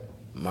what?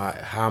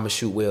 How I'm gonna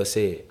shoot Well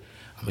Said?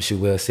 I'm gonna shoot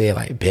Well Said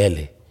like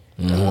Belly.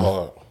 You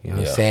know what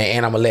I'm saying?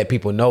 And I'm gonna let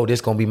people know this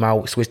gonna be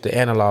my switch to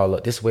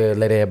analog. This way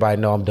let everybody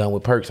know I'm done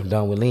with perks, I'm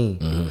done with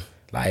lean.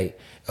 Like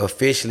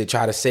officially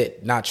try to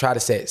set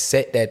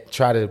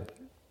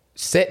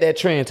that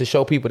trend to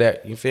show people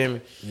that, you feel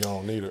me? You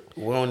don't need it.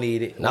 We don't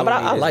need it. No, but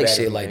I like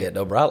shit like that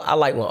though, bro. I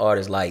like when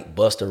artists like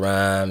Busta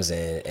Rhymes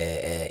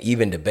and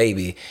even the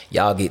Baby,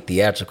 y'all get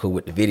theatrical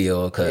with the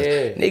video because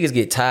niggas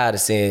get tired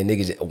of seeing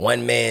niggas,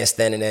 one man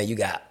standing there, you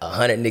got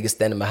 100 niggas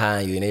standing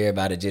behind you and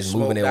everybody just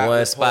moving in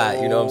one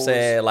spot. You know what I'm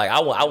saying? Like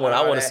I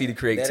want to see the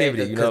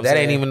creativity. You know what I'm saying?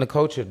 That ain't even the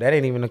culture. That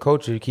ain't even the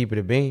culture to keep it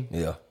a beam.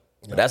 Yeah.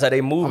 But that's how they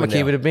move. I'm gonna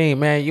keep it a beam,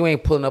 man. You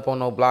ain't pulling up on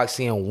no block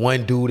seeing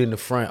one dude in the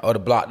front of the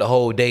block the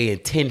whole day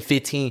and 10,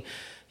 15.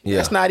 Yeah.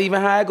 That's not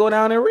even how I go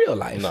down in real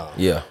life. No.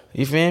 Yeah.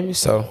 You feel me?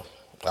 So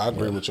I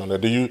agree with you on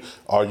that.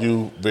 Are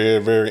you very,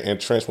 very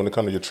entrenched when it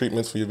comes to your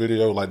treatments for your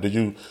video? Like, do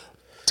you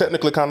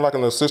technically kind of like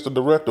an assistant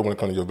director when it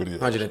comes to your video?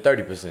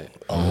 130%.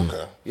 Oh,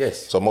 okay.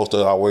 Yes. So most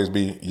of it always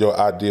be your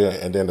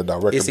idea and then the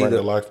director bring it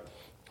to life?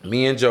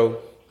 Me and Joe,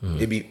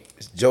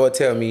 Joe would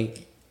tell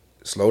me,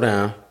 slow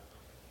down.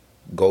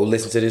 Go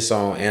listen to this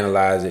song,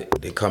 analyze it,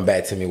 then come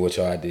back to me with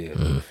your idea.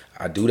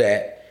 I do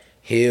that.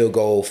 He'll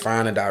go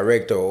find a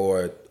director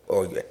or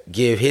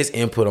give his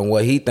input on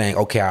what he think.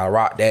 Okay, I'll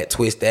rock that,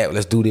 twist that,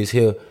 let's do this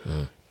here.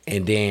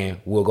 And then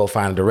we'll go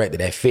find a director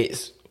that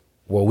fits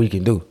what we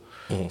can do.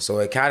 So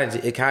it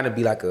kind of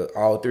be like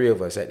all 3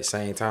 of us at the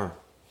same time.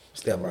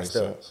 Step by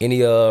step.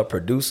 Any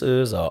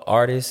producers or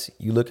artists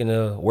you looking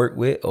to work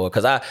with? Or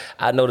because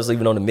I noticed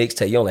even on the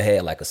mixtape you only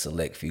had like a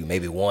select few,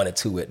 maybe 1 or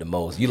 2 at the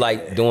most. You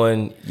like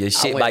doing your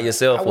shit by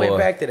yourself? I went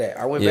back to that.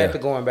 I went back to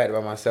going back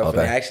by myself,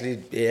 and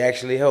it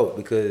actually helped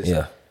because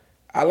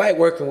I like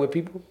working with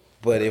people.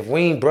 But if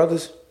we ain't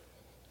brothers,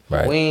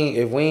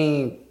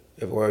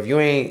 if you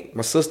ain't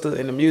my sister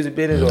in the music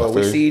business, or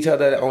we see each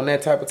other on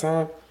that type of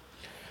time,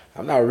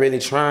 I'm not really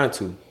trying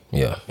to.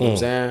 Yeah, you know what I'm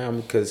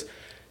saying? Because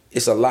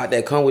it's a lot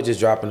that come with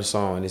just dropping a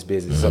song in this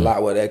business. It's a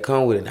lot what that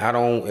come with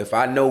it. If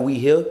I know we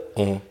here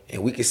and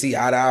we can see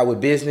eye to eye with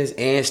business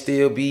and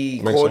still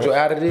be cordial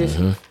out of this,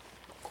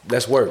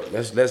 let's work.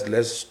 Let's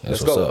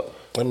go.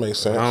 That makes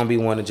sense. I don't be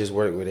wanting to just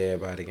work with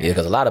everybody. Yeah,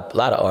 because a lot of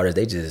artists,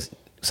 they just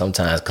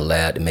sometimes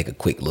collab to make a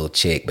quick little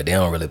check, but they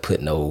don't really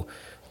put no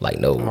I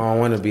don't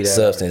want to be that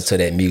substance to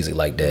that music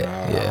like that.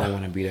 I don't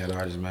want to be that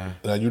artist, man.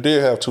 Now you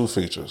did have 2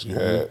 features. You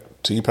had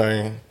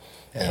T-Pain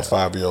and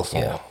 5-Year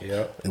Form.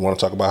 You want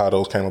to talk about how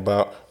those came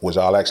about? Was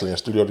y'all actually in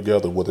studio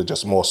together? Was it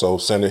just more so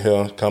send it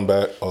here, come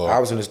back? I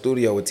was in the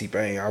studio with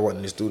T-Pain. I wasn't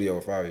in the studio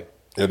with 5-Year.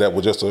 Yeah, that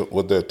was just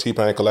was the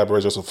T-Pain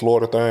collaboration just a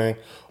Florida thing,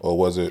 or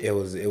was it? It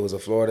was a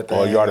Florida thing.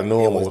 Oh, you already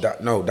knew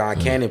him?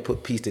 Don Cannon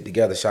pieced it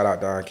together. Shout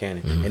out Don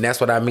Cannon. And that's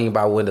what I mean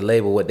by when the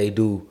label, what they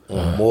do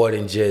more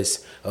than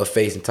just a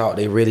face and talk.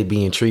 They really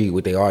be intrigued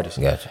with their artists.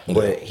 Gotcha.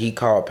 But he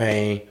called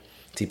Pain.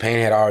 T-Pain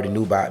had already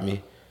knew about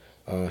me.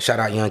 Shout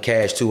out Young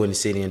Cash too in the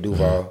city in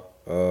Duval.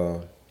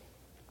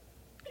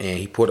 And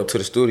he pulled up to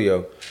the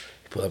studio.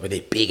 He pulled up in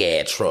that big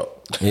ass truck.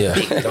 Yeah.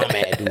 Big dumb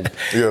ass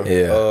dude.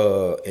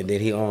 Yeah. And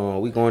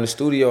then we go in the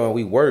studio and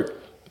we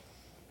work.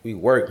 We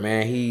work,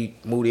 man. He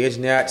moved the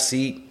engineer out the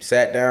seat,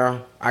 sat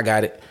down. I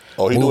got it.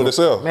 Oh, he do it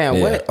himself? Man,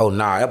 what? Oh,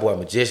 nah, that boy a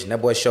magician.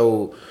 That boy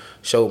showed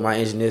my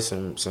engineer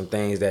some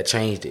things that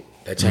changed it.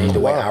 That changed the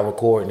way I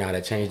record now.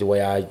 That changed the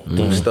way I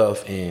do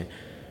stuff. And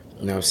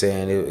you know what I'm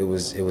saying? It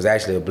was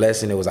actually a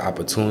blessing. It was an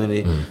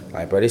opportunity.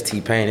 Like, bro, this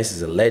T-Pain, this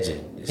is a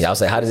legend. Yeah, I was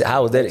saying,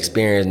 how was that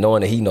experience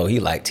knowing that he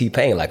like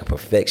T-Pain like a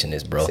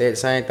perfectionist, bro? Said the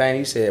same thing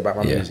you said about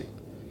my music.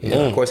 You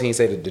know, of course, he didn't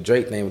say the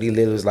Drake thing, but he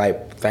literally was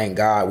like, thank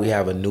God we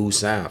have a new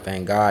sound.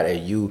 Thank God that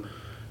you're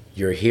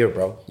here,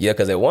 bro. Yeah,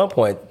 because at one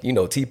point, you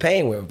know,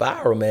 T-Pain went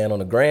viral, man, on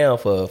the ground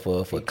for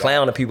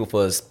clowning people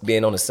for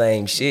being on the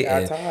same shit.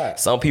 And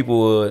some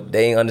people,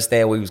 they didn't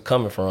understand where he was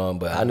coming from,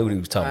 but I knew what he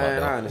was talking about,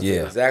 though. I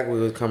understand exactly where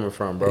he was coming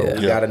from, bro. Yeah.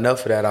 We got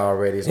enough of that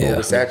already. It's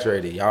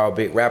oversaturated. Y'all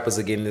big rappers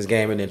are getting this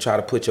game and then try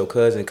to put your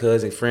cousin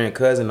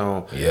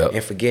on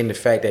and forgetting the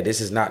fact that this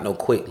is not no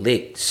quick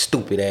lick,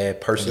 stupid ass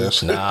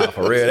person. Nah,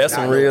 for real. That's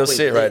some real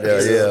shit right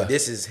there,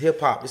 This is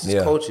hip-hop. This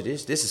is culture.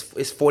 This is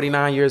it's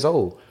 49 years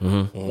old.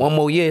 One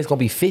more year, it's gonna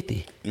be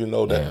 50. You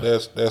know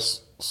that's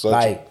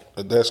such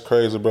that's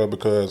crazy, bro.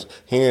 Because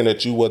hearing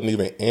that you wasn't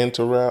even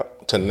into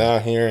rap to now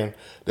hearing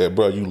that,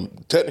 bro, you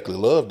technically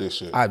love this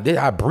shit. I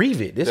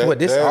breathe it. This all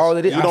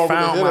it is. I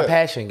found my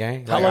passion,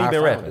 gang. How long you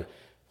been rapping?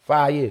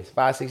 5 years,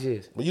 6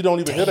 years. But you don't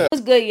even hear that.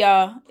 What's good,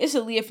 y'all? It's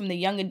Aaliyah from the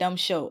Young and Dumb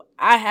Show.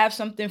 I have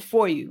something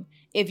for you.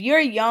 If you're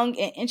young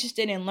and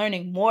interested in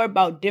learning more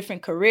about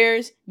different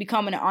careers,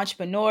 becoming an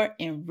entrepreneur,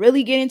 and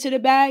really get into the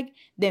bag,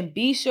 then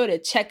be sure to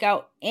check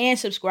out and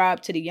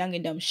subscribe to the Young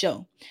and Dumb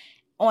Show.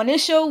 On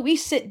this show, we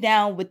sit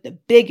down with the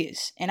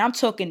biggest, and I'm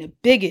talking the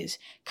biggest,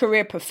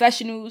 career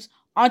professionals,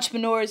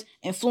 entrepreneurs,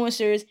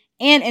 influencers,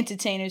 and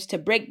entertainers to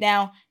break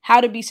down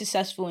how to be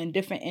successful in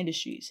different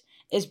industries.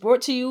 It's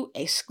brought to you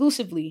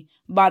exclusively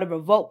by the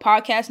Revolt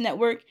Podcast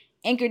Network,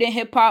 anchored in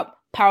hip-hop,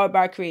 powered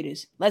by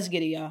creators. Let's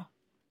get it, y'all.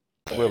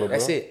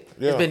 That's it.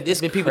 Yeah.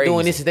 There's been people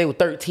doing this since they were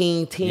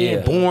 13,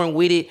 10, born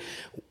with it,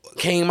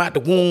 came out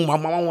the womb. My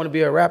mama want to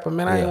be a rapper,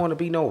 man. I ain't want to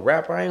be no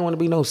rapper. I ain't want to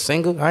be no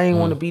singer. I ain't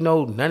want to be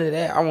none of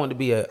that. I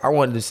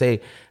wanted to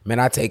say, man,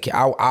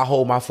 I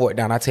hold my fort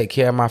down. I take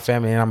care of my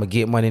family, and I'm gonna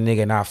get money,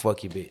 nigga, and I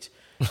fuck your bitch.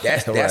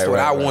 That's what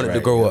I wanted to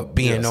grow up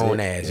being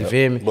known as. You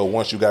feel me? But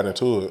once you got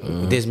into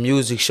it, this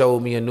music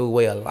showed me a new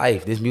way of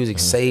life. This music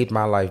saved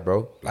my life,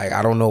 bro. Like,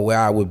 I don't know where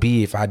I would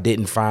be if I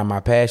didn't find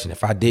my passion.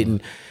 If I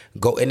didn't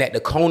go in at the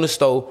corner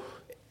store,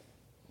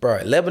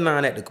 bro.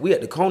 Lebanon we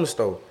at the corner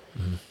store.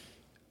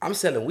 I'm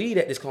selling weed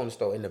at this corner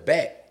store in the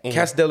back.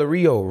 Casa del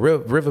Rio,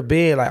 River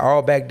Bend, like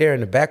all back there in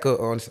the back of.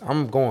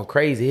 I'm going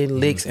crazy, hitting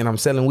licks, and I'm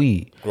selling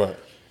weed. right?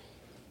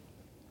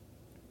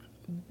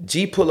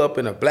 G pull up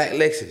in a black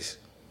Lexus,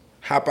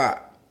 hop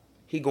out.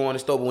 He go in the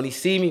store, but when he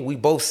see me, we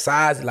both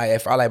sides. Like,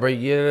 if I like, bro,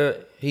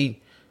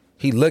 he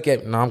look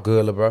at me. No, I'm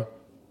good, little bro.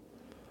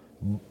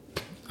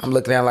 I'm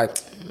looking at him like,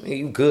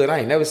 you good? I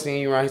ain't never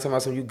seen you around. He talking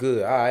about something, you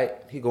good? All right.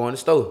 He go in the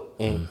store.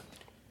 When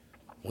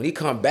he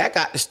come back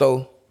out the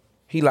store,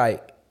 he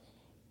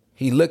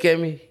look at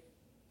me,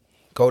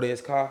 go to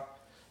his car.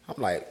 I'm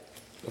like,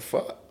 the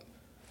fuck?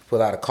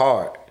 Pull out a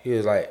card. He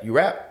was like, you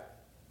rap?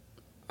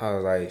 I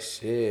was like,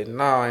 shit,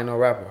 no, I ain't no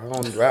rapper. I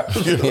don't rap.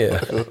 I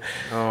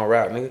don't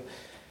rap, nigga.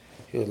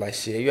 He was like,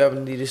 shit, you ever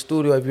need a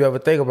studio, if you ever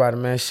think about it,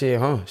 man,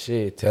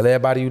 shit, tell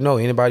everybody you know,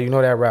 anybody you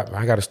know that rapper.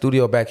 I got a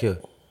studio back here.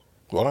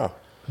 Wow.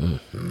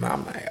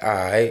 I'm like, all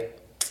right.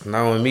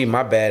 Not only me,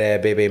 my bad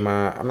ass baby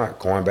mine. I'm not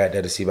going back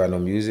there to see about no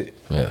music.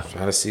 I'm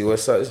trying to see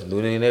what's up. This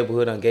dude in the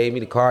neighborhood done gave me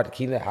the card to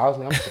keep in the house.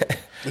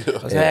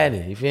 What's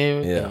happening? You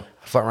feel me? Yeah.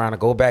 I fuck around and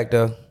go back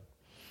there,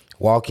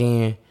 walk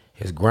in.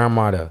 His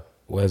grandmother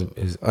was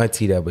his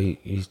auntie there, but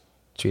he's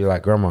treated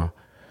like grandma.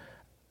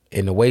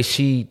 And the way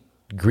she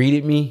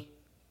greeted me,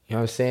 you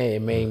know what I'm saying?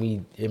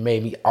 It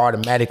made me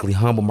automatically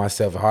humble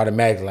myself.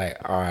 Automatically like,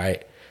 all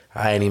right,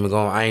 I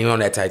ain't on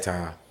that tight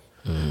time.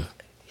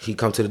 He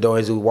come to the door,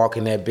 he walk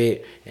in that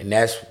bit, and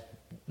that's,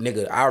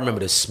 nigga, I remember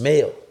the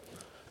smell.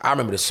 I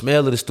remember the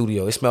smell of the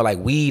studio. It smelled like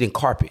weed and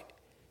carpet.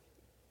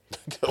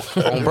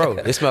 Bro,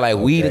 it smelled like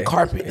weed and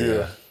carpet.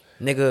 Yeah.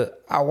 Nigga,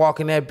 I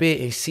walk in that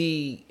bit and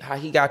see how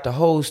he got the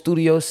whole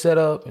studio set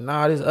up and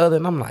all this other,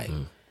 and I'm like,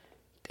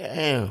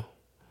 damn.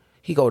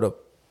 He go to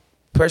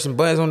pressing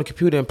buttons on the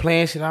computer and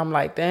playing shit. I'm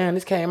like, damn,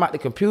 this came out the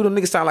computer.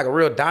 Nigga sound like a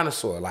real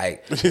dinosaur.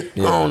 Like, I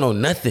don't know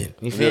nothing.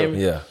 You feel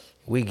me? Yeah.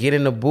 We get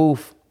in the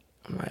booth.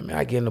 I'm like, man,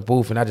 I get in the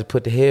booth and I just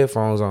put the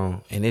headphones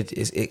on, and it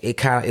just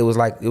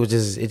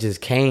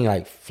came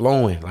like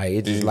flowing, like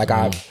it just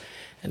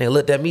and they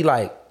looked at me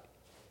like,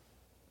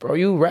 bro,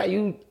 you right?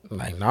 You I'm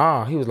like,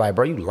 nah. He was like,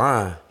 bro, you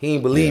lying. He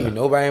ain't believe me.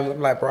 Nobody. I'm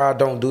like, bro, I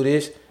don't do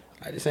this.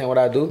 Like, this ain't what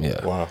I do.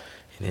 Yeah. Wow.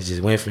 And it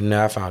just went from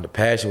there. I found a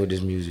passion with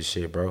this music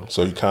shit, bro.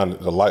 So you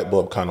the light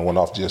bulb kind of went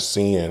off just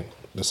seeing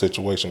the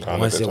situation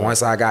kind of.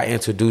 Once I got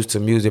introduced to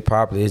music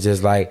properly, it's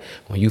just like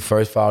when you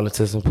first fall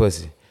into some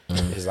pussy.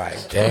 It's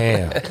like,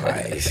 damn,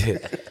 like,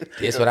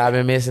 this what I've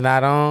been missing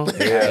out on?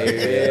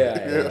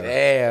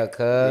 Damn,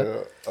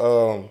 cuz.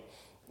 Yeah.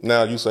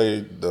 Now you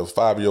say the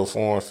 5-year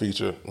foreign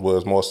feature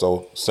was more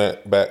so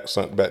sent back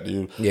to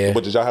you. Yeah.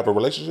 But did y'all have a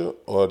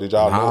relationship or did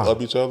y'all know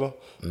of each other?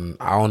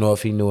 I don't know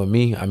if he knew of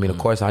me. I mean, of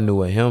course I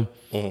knew of him,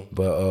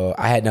 but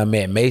I had done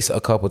met Mace a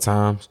couple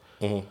times.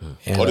 And,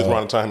 this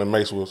around the time that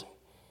Mace was?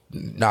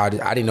 No, I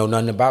didn't know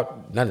nothing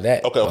about none of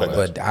that. Okay.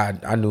 But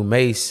I knew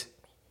Mace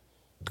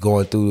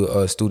going through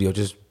a studio,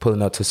 just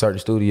pulling up to certain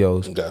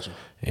studios. Gotcha.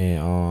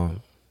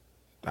 And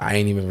I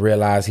ain't even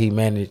realize he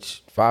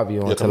managed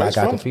Fabio until I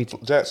got the feature.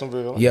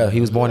 Jacksonville. Yeah, he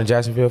was born in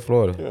Jacksonville,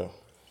 Florida. Yeah.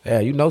 Yeah,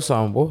 you know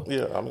something, boy.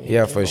 Yeah, I mean.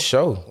 Yeah, for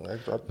sure.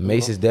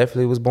 Macy's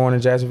definitely was born in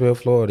Jacksonville,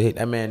 Florida.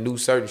 That man knew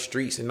certain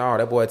streets and all.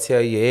 That boy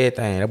tell you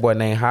everything. That boy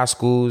named high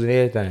schools and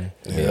everything.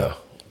 Yeah.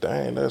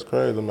 Dang, that's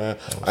crazy, man.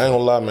 I ain't gonna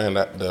lie, man.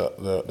 That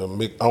the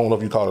mix, I don't know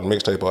if you call it a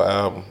mixtape or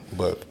album,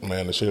 but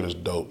man, the shit is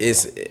dope.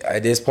 It's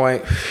at this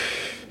point.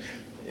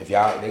 If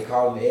they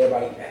call me,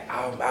 everybody,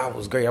 album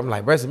was great. I'm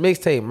like, bro, it's a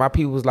mixtape. My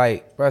people was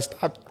like, bro,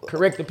 stop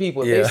correcting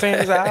people. They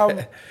saying it's an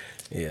album.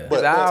 Yeah,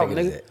 but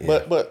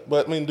nigga.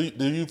 But I mean, do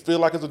you feel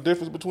like there's a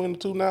difference between the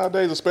two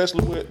nowadays,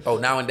 especially with? Oh,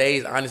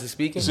 nowadays, honestly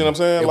speaking, you see what I'm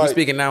saying? If Like, we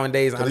speaking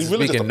nowadays, honestly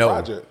really speaking, just a no,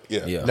 project.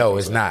 Yeah. No,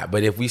 it's not.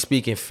 But if we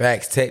speaking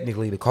facts,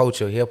 technically, the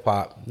culture, hip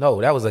hop,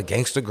 no, that was a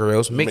Gangsta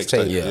Grills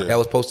mixtape. Yeah. That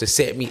was supposed to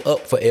set me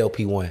up for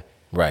LP1,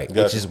 right?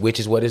 Gotcha. Which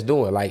is what it's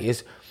doing. Like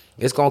it's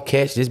gonna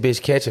catch this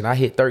bitch catching. I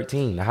hit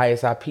 13. The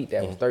highest I peaked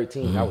at was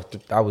 13.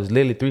 I was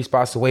literally 3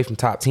 spots away from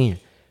top 10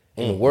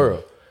 in the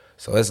world.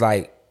 So it's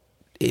like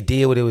it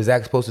did what it was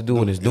actually supposed to do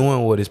and it's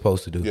doing what it's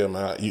supposed to do. Yeah,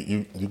 man.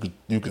 You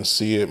can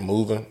see it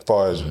moving as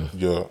far as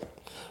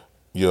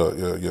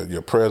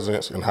your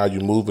presence and how you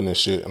moving and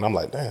shit. And I'm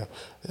like, damn,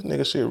 this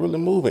nigga shit really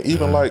moving.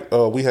 Even like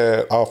we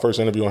had our first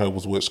interview on here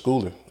was with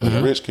Schooling and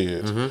the Rich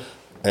Kids.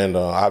 And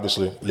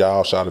obviously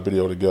y'all shot a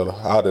video together.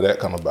 How did that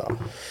come about?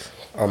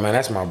 Oh man,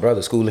 that's my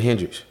brother,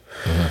 Hendrinx.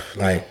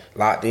 Like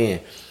locked in.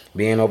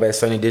 Being over at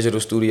Sunny Digital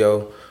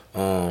Studio,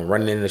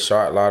 running in the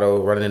Shark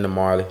Lotto, running in the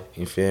Marley,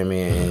 you feel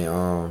me?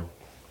 And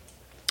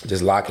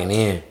just locking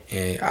in.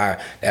 And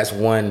that's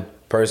one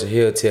person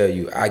he'll tell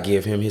you, I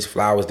give him his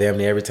flowers damn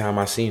near every time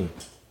I see him.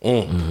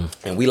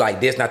 And we like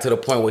this, not to the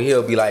point where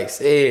he'll be like,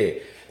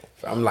 Sid.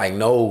 I'm like,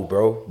 no,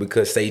 bro,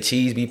 because Say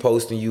Cheese be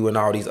posting you and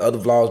all these other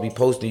vlogs be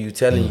posting you,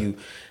 telling you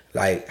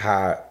like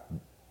how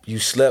you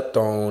slept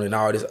on and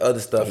all this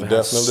other stuff,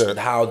 and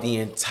how the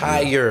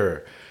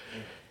entire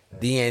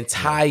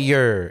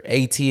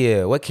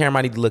ATL, what camera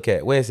I need to look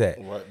at? Where's that?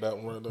 Right, that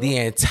one right there. The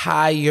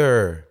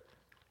entire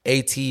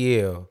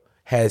ATL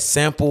has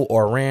sampled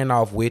or ran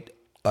off with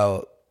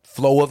a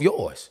flow of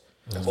yours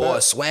or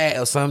a swag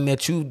or something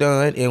that you've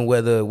done, and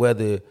whether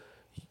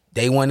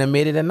they want to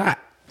admit it or not.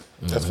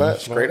 That's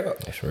fact. Straight up.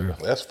 That's real.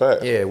 That's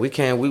fact. Yeah,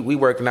 we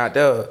working out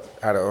there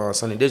out of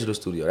Sunny Digital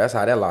Studio. That's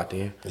how that locked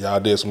in. Y'all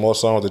did some more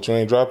songs that you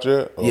ain't dropped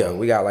yet? Or? Yeah,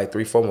 we got like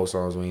 3-4 more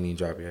songs we ain't even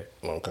dropped yet.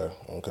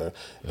 Okay.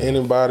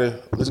 Anybody?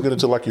 Let's get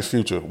into like your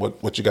future.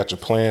 What you got your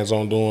plans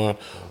on doing?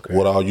 Okay.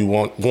 What all you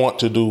want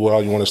to do? What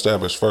all you want to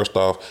establish? First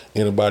off,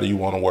 anybody you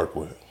want to work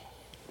with?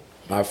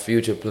 My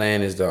future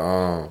plan is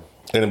to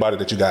anybody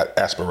that you got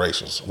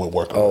aspirations with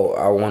working with? Oh,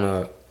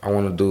 I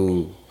wanna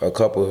do a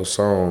couple of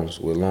songs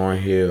with Lauryn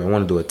Hill. I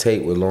wanna do a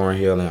tape with Lauryn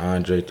Hill and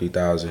Andre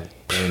 3000.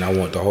 And I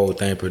want the whole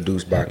thing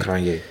produced by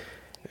Kanye.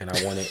 And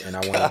I want it.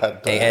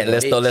 Hey,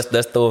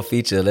 let's throw a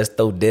feature. Let's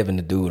throw Devin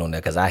the dude on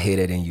there, because I hear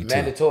that in you too.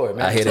 Mandatory.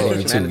 I hear that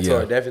in you too. Yeah.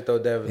 Definitely throw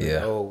Devin.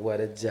 Yeah. Oh,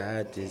 what a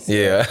job this.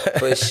 Yeah.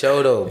 For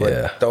sure though.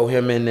 But throw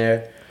him in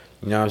there.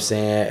 You know what I'm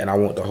saying? And I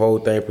want the whole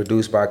thing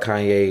produced by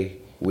Kanye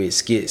with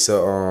skits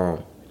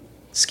of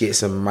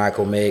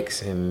Michael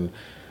Mix and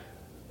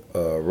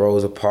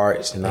Rosa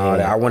Parks and all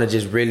that. I want to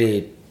just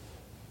really.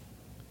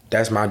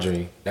 That's my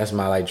dream. That's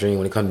my dream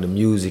when it comes to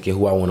music and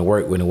who I want to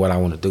work with and what I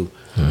want to do.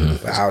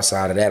 But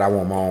outside of that, I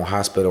want my own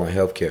hospital and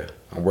healthcare.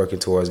 I'm working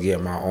towards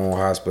getting my own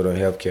hospital and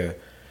healthcare.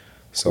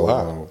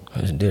 So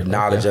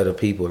knowledge of the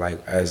people,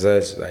 like as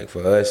us, like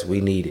for us,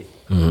 we need it.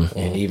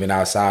 And even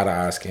outside of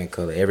our skin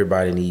color,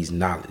 everybody needs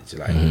knowledge.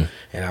 And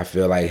I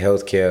feel like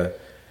healthcare,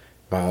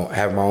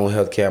 have my own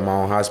healthcare, my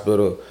own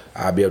hospital,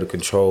 I'll be able to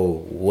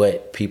control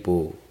what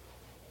people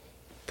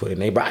put in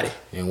their body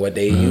and what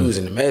they use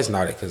in the medicine,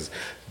 all that, because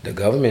the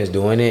government's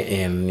doing it,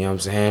 and you know what I'm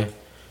saying?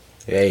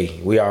 Hey,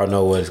 we all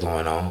know what's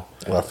going on.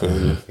 I feel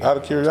you. Out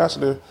of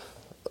curiosity,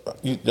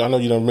 I know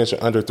you done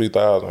mentioned Andre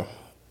 3000.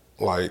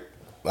 Like,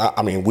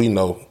 I mean, we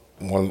know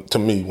one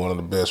of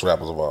the best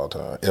rappers of all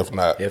time, if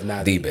not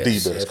the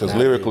best. Because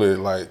lyrically,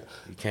 like,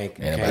 you can't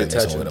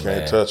touch him.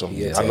 Can't touch him.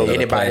 Yeah, I know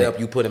anybody up,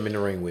 you put him in the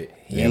ring with.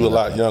 You a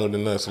lot younger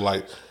than us.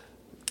 Like,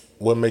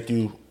 what make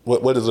you?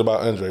 What is it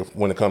about Andre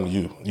when it comes to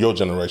you, your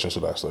generation,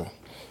 should I say?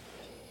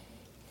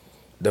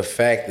 the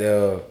fact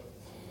of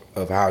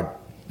how,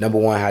 number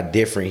one, how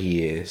different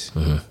he is.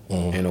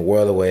 In a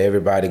world where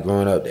everybody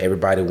growing up,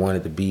 everybody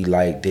wanted to be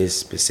like this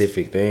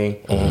specific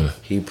thing.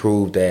 He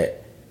proved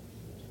that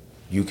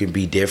you can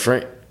be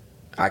different.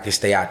 I can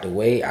stay out the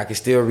way. I can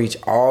still reach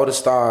all the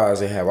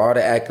stars and have all the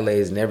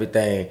accolades and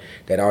everything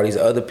that all these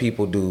other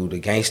people do, the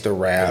gangster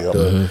rap,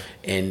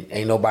 and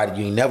ain't nobody,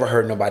 you ain't never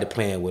heard nobody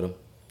playing with him.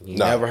 You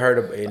never heard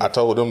of. I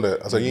told them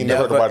that. I said, you ain't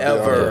never heard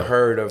ever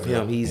heard of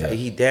him.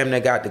 He damn near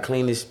got the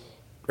cleanest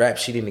rap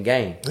sheet in the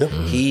game.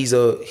 He's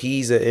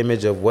an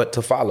image of what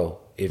to follow.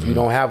 If you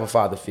don't have a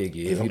father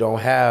figure, if you don't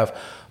have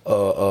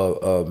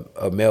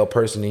a male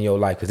person in your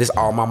life, because this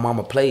all my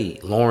mama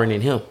played, Lauren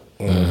and him.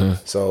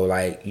 So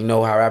like, you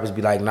know how rappers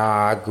be like,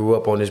 nah, I grew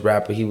up on this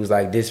rapper. He was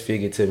like this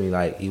figure to me.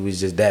 Like he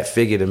was just that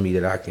figure to me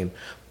that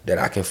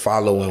I can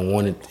follow and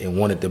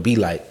wanted to be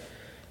like.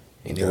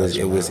 And it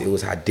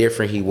was how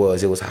different he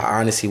was. It was how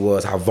honest he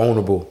was. How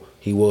vulnerable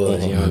he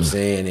was. You know what I'm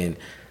saying? And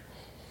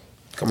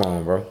come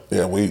on, bro.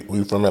 Yeah, we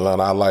from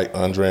Atlanta. I like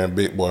Andre and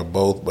Big Boy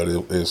both, but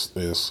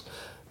it's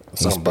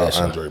something about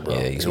Andre, bro.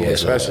 Yeah, he's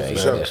special.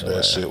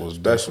 That shit was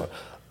different.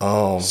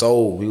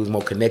 So we was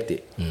more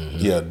connected.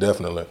 Yeah,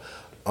 definitely.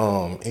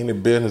 Any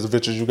business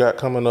ventures you got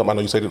coming up? I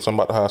know you said something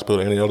about the hospital.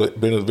 Any other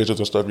business ventures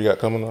and stuff you got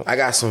coming up? I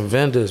got some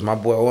vendors. My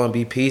boy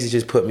OMBPs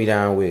just put me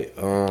down with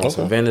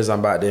some vendors I'm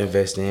about to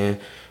invest in.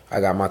 I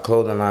got my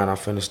clothing line I'm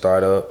finna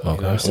start up. You know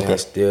what I'm saying?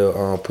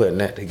 Still putting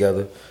that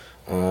together.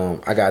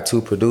 I got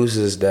 2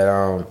 producers that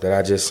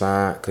I just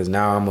signed because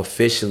now I'm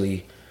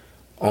officially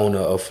owner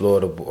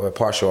of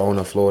partial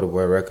owner of Florida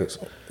Boy Records.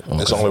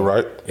 It's only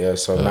right. Yeah,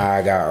 so now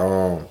I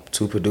got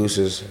 2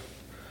 producers.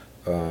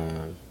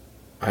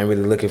 I ain't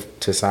really looking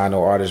to sign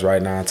no artists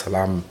right now until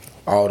I'm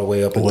all the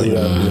way up and through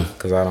that,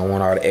 because I don't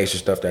want all the extra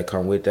stuff that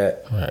come with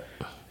that. Right.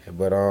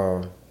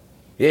 But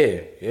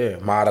yeah,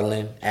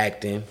 modeling,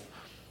 acting.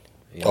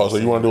 You know so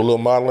you want to do a little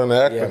modeling and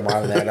acting? Yeah,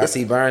 modeling. And I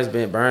see Burns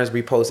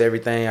repost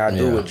everything I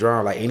do with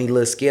drum. Like any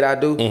little skit I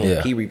do,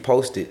 he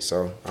reposted.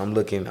 So I'm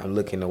looking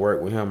to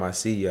work with him. I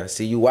see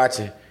you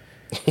watching.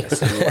 I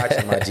see you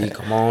watching, my G.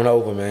 Come on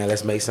over, man.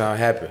 Let's make something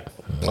happen.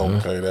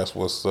 Okay, that's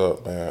what's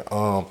up,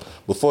 man.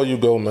 Before you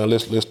go, man,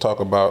 let's talk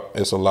about,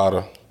 it's a lot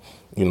of,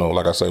 you know,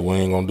 like I say, we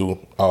ain't gonna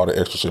do all the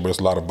extra shit, but it's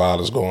a lot of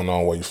violence going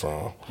on where you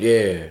from.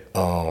 Yeah.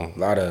 A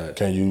lot of.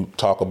 Can you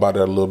talk about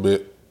that a little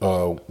bit?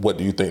 What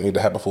do you think need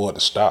to happen for it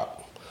to stop?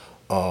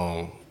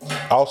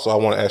 Also, I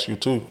want to ask you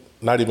too,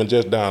 not even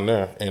just down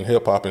there, in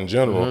hip hop in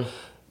general,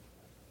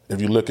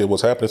 if you look at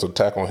what's happening, it's an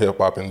attack on hip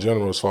hop in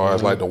general as far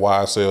as like the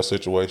YSL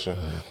situation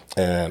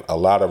and a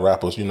lot of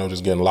rappers, you know,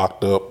 just getting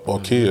locked up or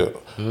killed.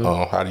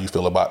 How do you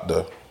feel about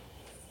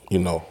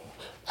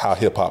how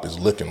hip hop is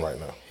looking right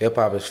now? Hip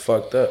hop is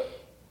fucked up.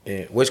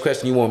 And which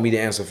question you want me to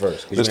answer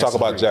first? Let's talk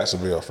about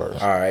Jacksonville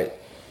first. All right.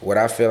 What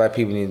I feel like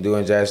people need to do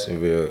in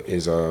Jacksonville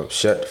is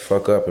shut the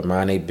fuck up and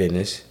mind their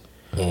business.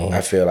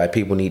 I feel like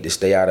people need to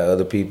stay out of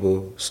other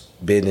people's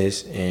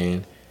business,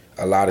 and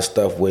a lot of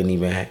stuff wouldn't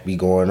even be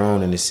going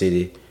on in the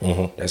city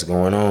that's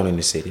going on in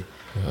the city.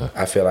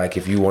 I feel like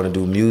if you want to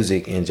do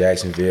music in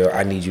Jacksonville,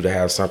 I need you to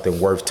have something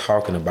worth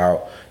talking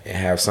about and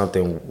have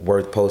something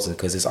worth posting,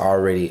 because it's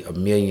already a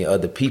million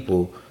other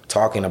people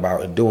talking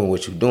about and doing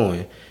what you're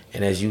doing.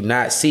 And as you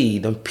not see,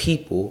 them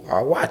people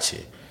are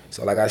watching.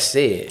 So like I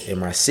said, in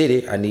my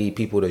city, I need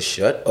people to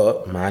shut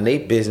up, mind their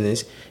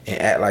business, and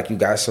act like you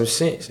got some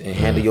sense, and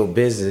handle your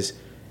business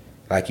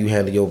like you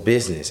handle your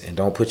business, and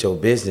don't put your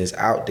business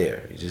out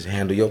there. You just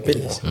handle your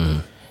business.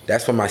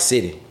 That's for my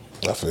city.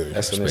 I feel you.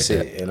 That's for the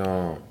city.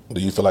 And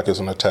do you feel like it's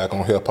an attack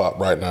on hip hop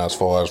right now as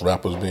far as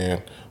rappers being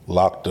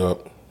locked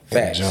up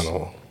in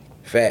general?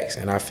 Facts.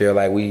 And I feel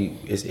like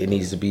it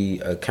needs to be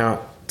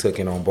account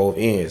taken on both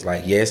ends.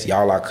 Like, yes,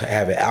 y'all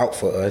have it out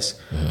for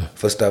us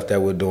for stuff that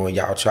we're doing.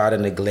 Y'all try to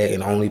neglect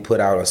and only put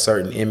out a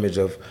certain image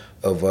of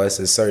us,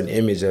 a certain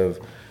image of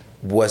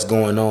what's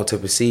going on to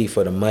perceive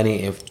for the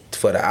money and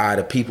for the eye of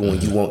the people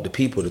when you want the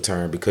people to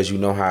turn, because you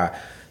know how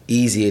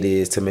easy it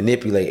is to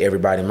manipulate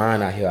everybody's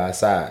mind out here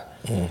outside.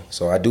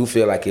 So I do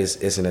feel like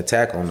it's an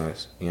attack on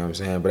us, you know what I'm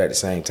saying? But at the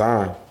same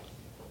time,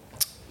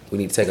 we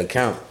need to take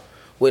account.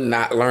 We're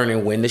not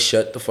learning when to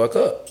shut the fuck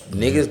up.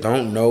 Niggas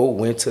don't know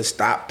when to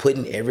stop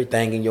putting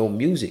everything in your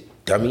music,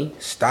 dummy.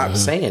 Stop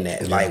saying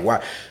that. Like,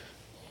 why?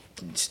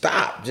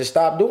 Stop. Just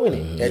stop doing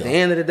it. At the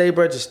end of the day,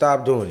 bro, just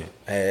stop doing it.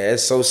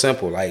 It's so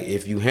simple. Like,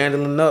 if you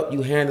handling up,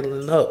 you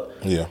handling up.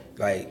 Yeah.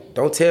 Like,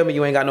 don't tell me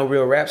you ain't got no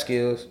real rap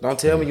skills. Don't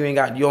tell me you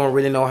don't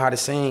really know how to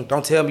sing.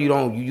 Don't tell me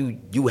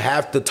you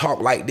have to talk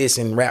like this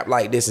and rap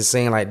like this and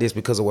sing like this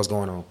because of what's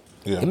going on.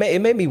 Yeah. It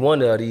made me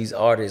wonder, these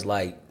artists,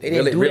 like, they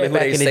didn't really who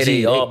they say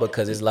they are,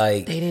 because it's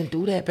like they didn't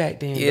do that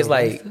back then. It's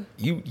like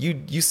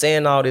you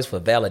saying all this for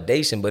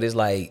validation, but it's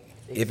like,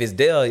 if it's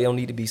there, it don't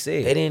need to be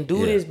said. They didn't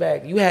do this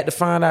back. You had to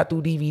find out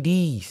through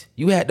DVDs.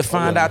 You had to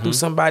find out through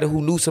somebody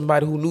who knew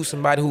somebody who knew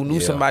somebody who knew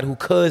somebody who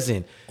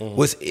cousin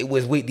was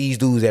with these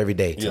dudes every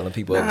day. Telling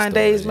people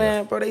nowadays,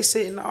 man, bro, they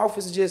sit in the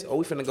office and just,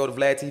 we finna go to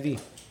Vlad TV.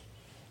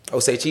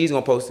 Say Cheese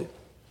gonna post it.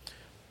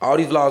 all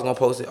these vlogs gonna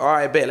post it. All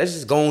right, bet. Let's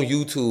just go on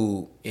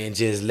YouTube and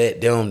just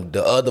let them,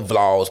 the other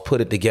vlogs,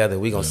 put it together.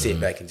 We gonna sit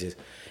back and just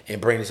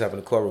bring this up in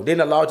the courtroom. Then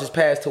the law just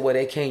passed to where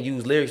they can't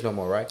use lyrics no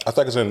more, right? I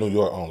think it's in New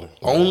York only.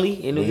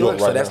 Only in New York?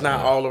 Right so that's now.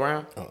 not all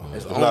around?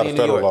 It's not a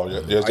federal law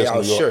yet. Yeah, it's just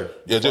y'all New York. sure?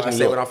 Yeah, just I New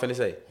say York. what I'm finna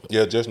say.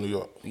 Yeah, just New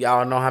York.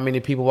 Y'all know how many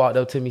people walked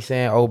up to me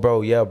saying, "Oh,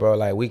 bro, yeah, bro,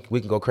 like we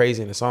can go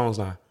crazy in the songs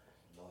now.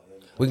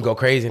 We can go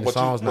crazy in the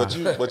songs now."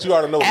 But you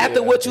already know.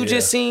 After what you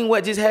just seen,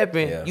 what just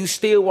happened, you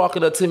still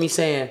walking up to me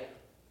saying,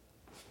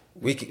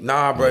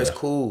 "Nah, bro, it's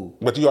cool."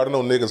 But you already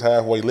know niggas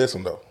halfway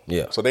listen though.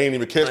 Yeah. So they ain't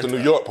even catch the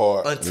New York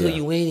part until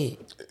you in it.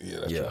 Yeah,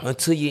 that's true.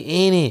 Until you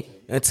in it.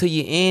 Until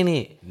you in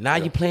it. Now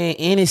you playing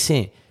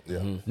innocent. Yeah.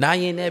 Now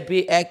you in that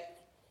big act.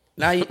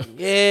 Now you,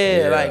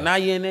 like now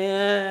you in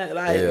there,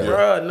 like,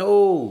 bro,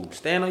 no,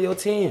 stand on your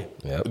 10.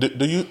 Yep.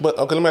 Do you? But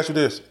okay, let me ask you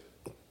this: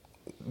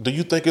 do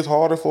you think it's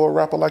harder for a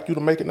rapper like you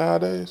to make it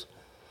nowadays?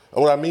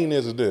 And what I mean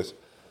is this: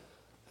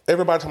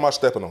 everybody talking about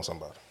stepping on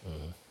somebody.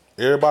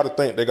 Everybody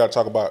think they got to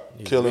talk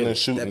about killing and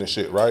shooting and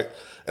shit, right?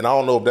 And I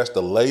don't know if that's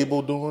the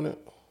label doing it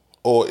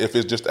or if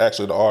it's just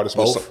actually the artist.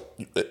 Both.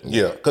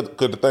 Yeah,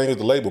 because the thing is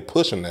the label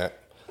pushing that.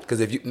 Because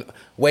if you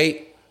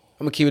wait,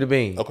 I'm gonna keep it a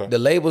bean. Okay. The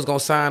label's gonna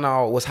sign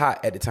all what's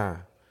hot at the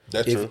time.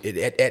 That's true. At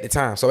the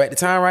time. So at the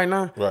time right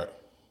now, Right.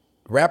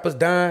 rappers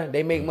dying,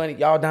 they make money.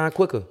 Y'all dying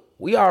quicker.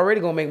 We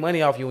already gonna make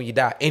money off you when you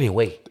die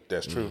anyway.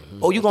 That's true.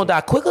 Oh, you gonna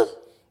die quicker?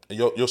 And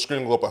your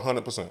screen go up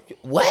 100%.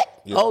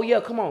 What? Yeah. Oh yeah,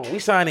 come on. We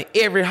signing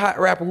every hot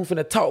rapper who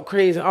finna talk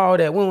crazy and all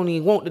that. We don't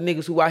even want the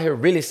niggas who out here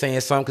really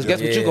saying something. Cause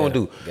guess what you gonna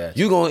do? Gotcha.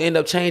 You gonna end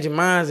up changing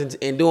minds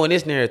and doing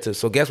this narrative.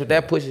 So guess what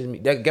that pushes me?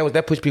 Guess what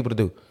that push people to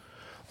do?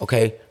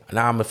 Okay,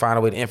 now I'm gonna find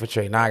a way to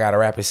infiltrate. Now I gotta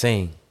rap and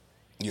sing.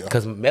 Yeah.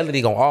 Cause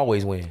melody gonna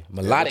always win.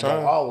 Melodic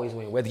gonna always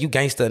win. Whether you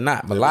gangster or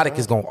not, melodic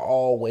is gonna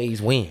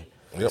always win.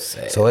 Yep.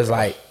 So it's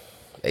like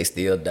They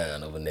still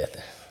dying over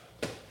nothing.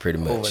 Pretty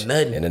much. over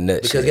nothing. In a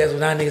nutshell. Because guess what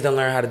now niggas done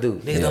learn how to do?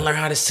 Niggas done learn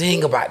how to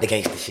sing about the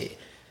gangster shit.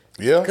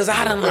 Yeah. Cause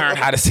I done learned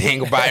how to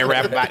sing about and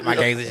rap about my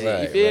gangster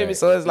shit. You feel me?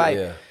 So it's like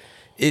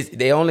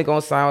they only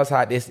gonna sound as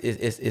hot.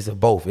 It's a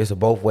both. It's a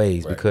both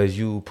ways because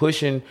you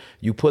pushing,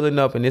 you pulling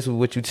up, and this is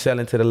what you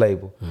selling to the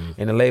label.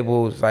 And the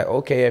label's like,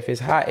 okay, if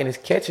it's hot and it's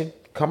catching,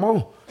 come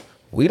on.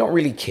 We don't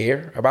really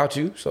care about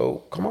you,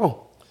 so come on.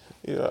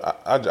 Yeah,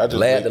 I just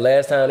the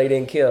last time they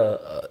didn't kill,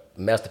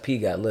 Master P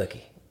got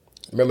lucky.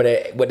 Remember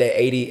that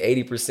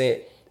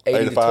 80%?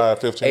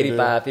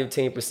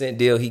 15%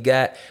 deal he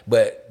got.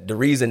 But the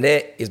reason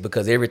that is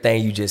because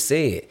everything you just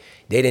said,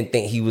 they didn't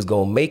think he was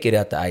gonna make it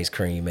out the Ice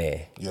Cream Man.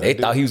 Yeah, they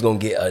thought he was gonna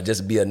get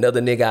just be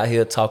another nigga out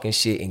here talking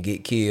shit and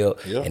get killed,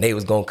 and they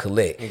was gonna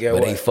collect.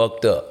 But they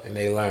fucked up. And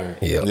they learned.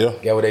 Yeah.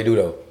 Get what they do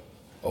though?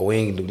 Oh, we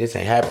ain't do this.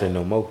 Ain't happening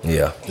no more.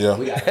 Yeah.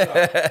 We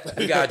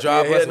gotta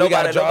drop us. We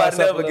gotta drop us. Nobody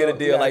never get a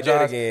deal like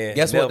that again.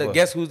 Guess Never. what?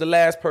 Guess who's the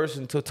last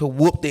person to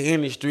whoop the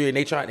industry? And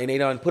they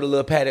done put a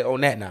little paddock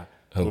on that now.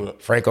 Who?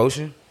 Frank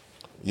Ocean.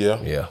 Yeah.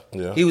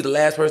 He was the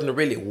last person to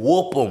really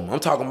whoop them. I'm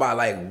talking about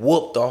like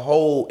whoop the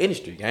whole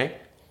industry, gang.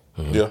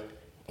 Yeah.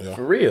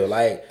 For real,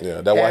 like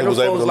that's why he was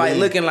able to like leave.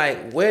 looking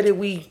like, where did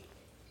we?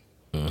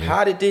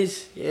 How did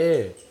this?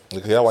 Yeah.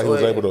 That's why he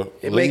was able to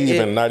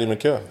leave and not even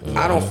care.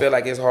 I don't feel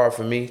like it's hard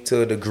for me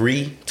to a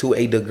degree.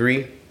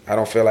 I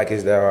don't feel like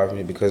it's that hard for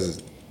me because,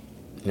 you know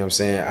what I'm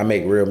saying, I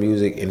make real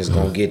music and it's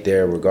gonna get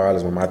there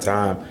regardless when my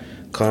time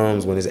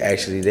comes, when it's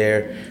actually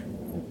there.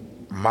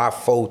 My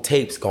 4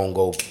 tapes gonna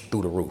go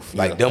through the roof.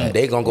 Like them,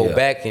 they gonna go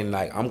back and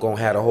like I'm gonna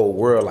have the whole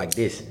world like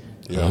this.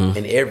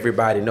 And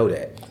everybody know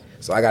that.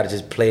 So I gotta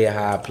just play it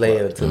how I play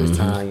it until it's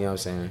time, you know what I'm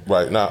saying?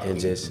 Right. Now, and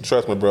just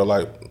trust me, bro,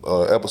 like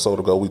episode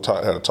ago, we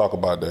had to talk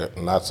about that.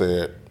 And I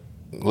said,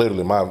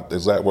 literally, my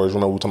exact words,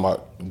 we were talking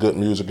about good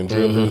music and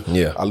drill music.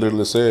 Yeah. I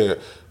literally said,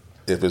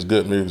 if it's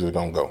good music, it's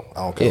going to go.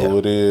 I don't care who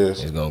it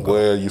is,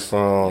 where you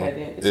from,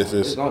 if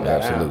it's gonna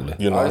absolutely.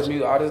 You know,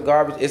 all this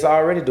garbage, it's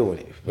already doing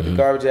it. But the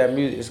garbage ass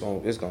music, it's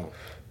gonna.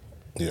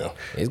 Yeah.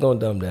 It's gonna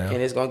dumb down.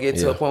 And it's gonna get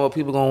to a point where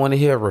people gonna want to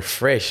hear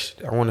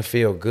refreshed. I want to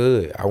feel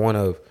good. I want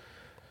to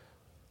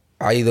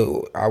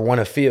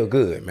feel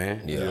good,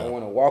 man. I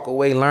want to walk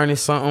away learning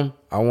something.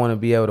 I want to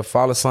be able to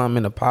follow something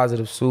in a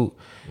positive suit.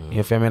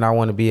 You feel me? And I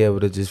want to be able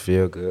to just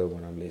feel good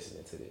when I'm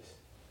listening to this.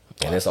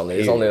 And it's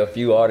only a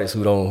few artists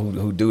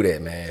who do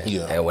that, man.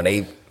 Yeah. And when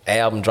they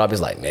album drop,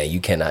 it's like, man,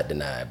 you cannot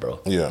deny it, bro.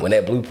 Yeah. When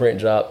that Blueprint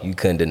drop, you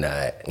couldn't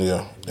deny it.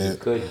 Yeah.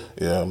 Couldn't.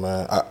 Yeah,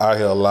 man. I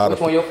hear a lot Which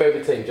of. one your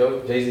favorite tape,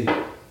 Jay-Z?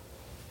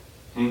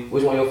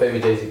 Which one your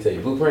favorite Jay-Z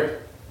tape? Blueprint?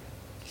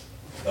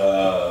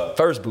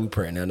 First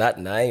Blueprint, now not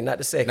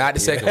the second. Not the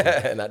second one.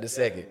 Not the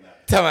second.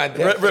 Tell me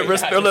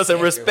Listen,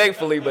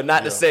 respectfully, but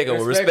not the second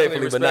one.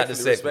 Respectfully, but not the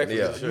second one.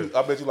 Yeah.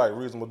 I bet you like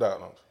Reasonable Doubt,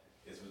 don't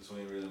you? It's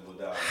between Reasonable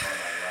Doubt and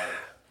Hard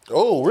Knock Life.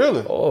 Oh,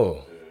 really?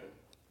 Oh.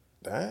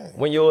 Dang.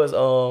 When yours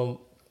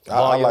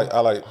I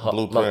like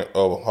Blueprint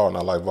or Hard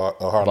Knock Life.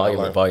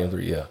 Volume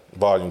 3, yeah.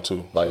 Volume 2.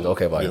 Volume 2,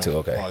 okay. Volume,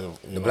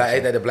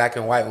 Ain't that the black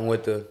and white one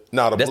with the?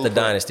 No, That's the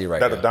Dynasty right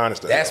That's there. the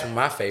Dynasty. That's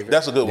my favorite.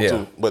 That's a good one Yeah.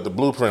 too. But the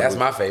Blueprint. That's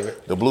my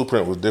favorite. The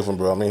Blueprint was different,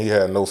 bro. I mean, he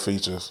had no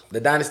features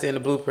The Dynasty and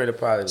the Blueprint are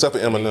probably. except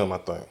for Eminem, I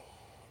think.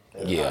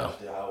 Yeah. Our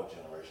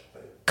generation,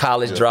 baby.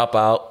 College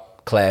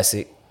Dropout,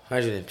 classic.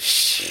 100.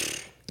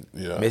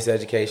 Yeah.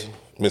 Miseducation.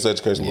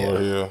 Miseducation,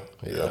 Lauryn Hill.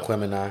 Yeah.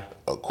 Aquemini.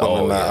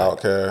 Aquemini,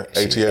 Outkast,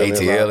 ATL.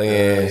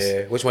 ATLians.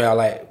 Yeah. Which one y'all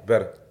like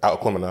better?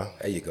 Aquemini.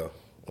 There you go.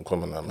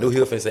 Aquemini, man. New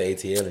Hill finna say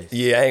ATL.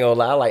 Yeah, I ain't gonna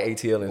lie. I like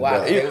ATL and Wow,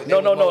 better. they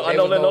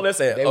was more-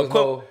 Listen. they was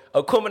more-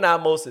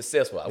 Aquemini most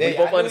successful. We They-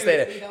 both I knew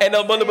understand you- that.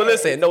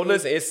 And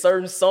listen. It's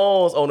certain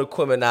songs on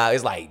Aquemini.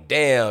 It's like,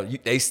 damn,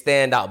 they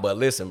stand out. But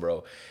listen,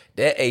 bro,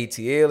 that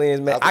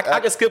ATLians, man, I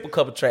can skip a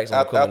couple tracks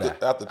on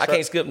Aquemini. I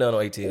can't skip none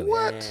on ATL.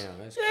 What?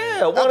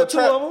 Yeah, one or two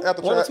of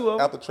them.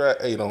 After track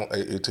 8 on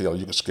ATL,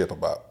 you can skip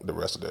about the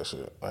rest of that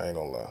shit. I ain't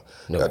gonna lie.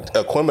 No.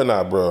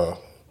 Aquemini, bro,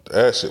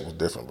 that shit was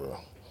different, bro.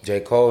 J.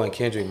 Cole and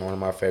Kendrick, one of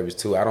my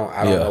favorites too. I don't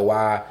know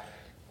why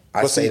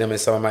I say them in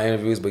some of my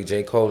interviews, but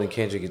J. Cole and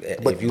Kendrick.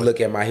 If you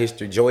look at my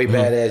history, Joey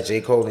Badass, J.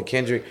 Cole and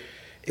Kendrick,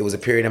 it was a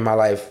period in my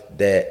life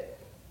that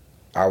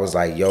I was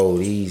like, yo,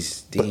 these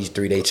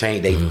three, they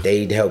changed.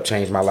 They helped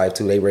change my life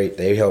too.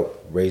 They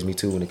helped raise me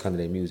too when it comes to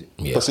their music.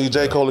 Yeah. But see,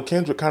 J. Cole and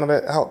Kendrick, kind of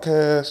that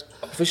Outkast,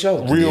 For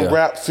sure. real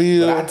rap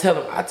feel. But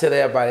I tell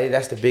everybody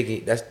that's the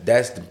Biggie.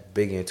 That's the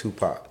Biggie and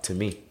Tupac to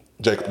me.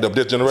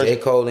 This generation. J.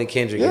 Cole and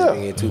Kendrick is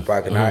Biggie and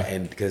Tupac,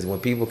 and because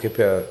when people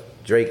compare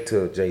Drake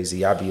to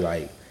Jay-Z, I be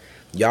like,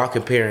 y'all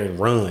comparing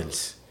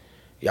runs.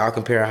 Y'all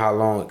comparing how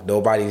long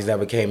nobody's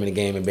never came in the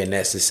game and been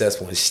that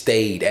successful and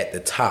stayed at the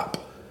top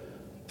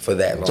for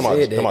that long.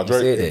 Talking about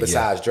Drake.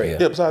 Besides Drake.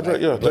 Yeah, besides Drake,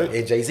 yeah. Drake.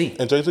 And Jay-Z.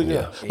 And Jay-Z,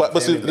 yeah.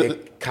 But see,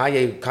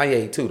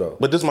 Kanye too though.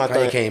 But this is my Kanye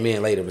thing. came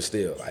in later, but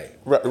still like.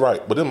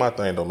 Right. But this is my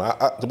thing though, man.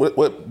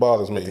 What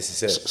bothers me?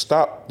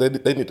 Stop.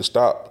 They need to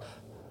stop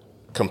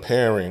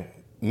comparing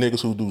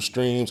niggas who do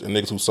streams and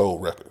niggas who sold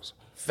records.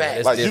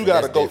 Facts. Like you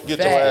gotta go get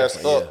your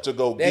ass up to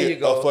go There you get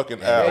go. a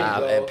fucking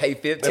album And pay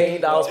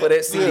 $15 for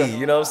that CD.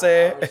 You know what I'm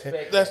saying?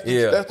 That's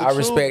the I truth,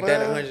 respect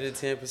that man.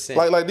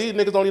 110%. Like these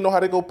niggas don't even know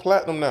how they go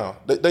platinum now.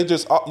 They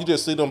just you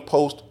just see them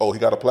post, oh, he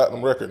got a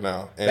platinum record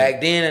now. And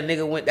back then, a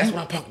nigga went. That's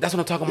what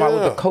I'm talking about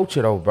with the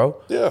culture, though, bro.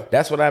 Yeah,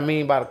 that's what I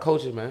mean by the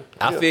culture, man.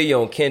 I feel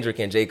you on Kendrick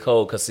and J.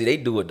 Cole because see they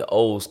do it the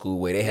old school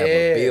way. They have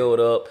a build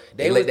up.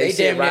 They let they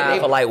shit ride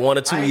for like 1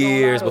 or 2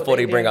 years before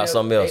they bring out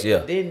something else.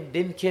 Yeah.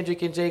 Didn't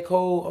Kendrick and J.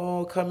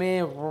 Cole come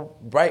in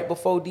right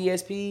before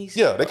DSPs?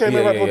 Yeah, they came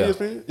in right before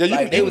DSPs.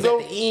 Yeah, They you was go,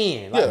 at the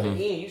end. Like, at the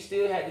end, you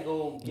still had to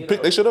go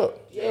pick they shit up.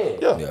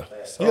 Yeah.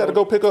 You had to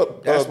go pick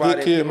up That's why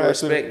Good Kid, man.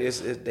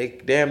 respect. They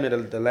damn near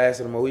the last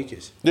of the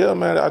Mohicans. Yeah,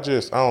 man. I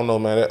don't know,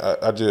 man.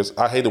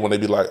 I hate it when they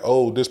be like,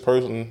 oh, this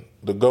person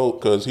the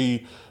GOAT because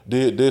he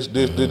did this,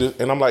 did this,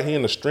 and I'm like, he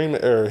in the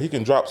streaming era. He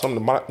can drop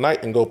something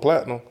tonight and go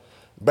platinum.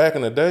 Back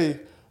in the day,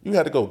 you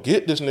had to go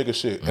get this nigga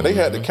shit, and they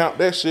had to count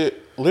that shit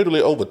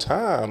literally over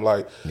time.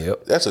 Like,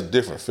 that's a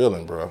different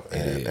feeling, bro.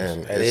 And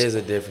it is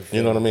a different feeling.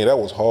 You know what I mean? That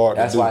was hard.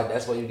 That's to do.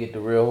 That's why you get the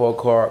real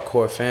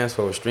hardcore fans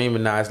for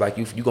streaming now. It's like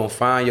you gonna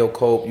find your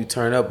code, you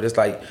turn up. But it's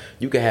like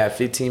you can have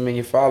 15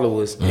 million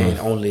followers and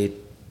only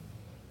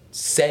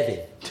 7.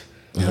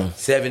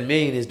 7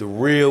 million is the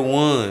real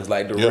ones,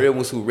 like the real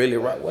ones who really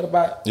rock. What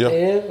about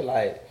them?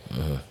 Like,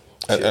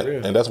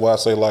 and that's why I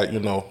say, like, you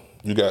know,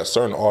 you got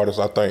certain artists.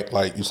 I think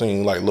like you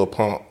seen like Lil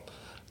Pump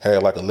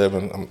had like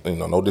 11. You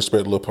know, no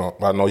disrespect to Lil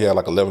Pump. I know he had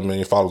like 11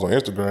 million followers on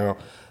Instagram,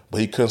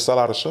 but he couldn't sell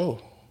out a show.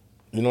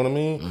 You know what I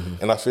mean?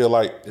 And I feel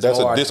like that's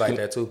a disconnect. Like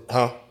that too.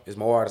 It's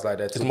more artists like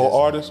that too. It's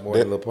more artists. More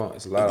than Lil Pump.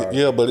 It's a lot of artists.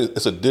 Yeah, but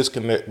it's a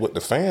disconnect with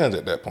the fans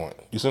at that point.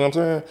 You see what I'm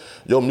saying?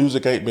 Your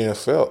music ain't being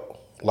felt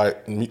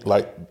like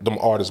them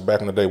artists back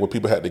in the day where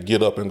people had to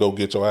get up and go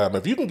get your album.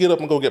 If you can get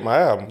up and go get my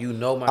album,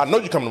 I know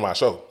you come to my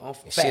show.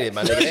 Shit,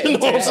 my nigga. You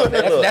know what I'm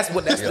saying?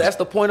 That's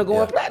the point of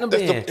going platinum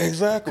then.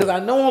 Exactly. Because I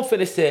know I'm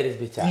finna sell this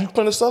bitch out. You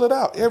finna sell it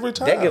out every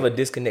time. That give a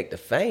disconnect to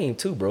fame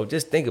too, bro.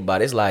 Just think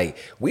about it. It's like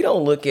we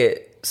don't look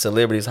at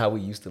celebrities how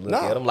we used to look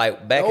at them.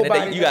 Like back in the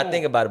day, you gotta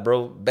think about it,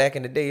 bro. Back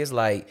in the day, it's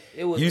like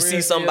you see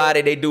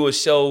somebody, they do a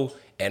show,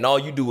 and all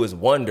you do is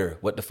wonder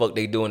what the fuck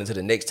they doing until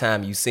the next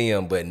time you see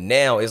them. But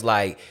now it's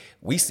like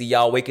we see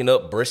y'all waking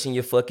up, brushing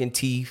your fucking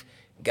teeth,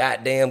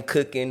 goddamn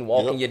cooking,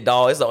 walking your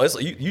dog. It's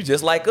you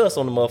just like us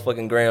on the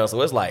motherfucking ground. So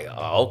it's like,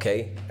 oh,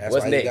 okay,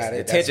 what's next? The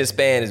attention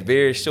span is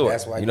very short.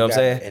 That's why you know what I'm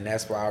saying? And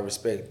that's why I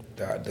respect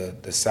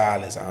the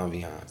silence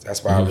ambiance.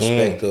 That's why I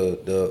respect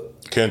the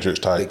Kendrick's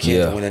type.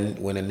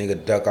 When a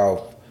nigga duck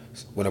off,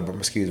 when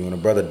a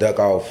brother duck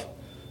off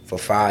for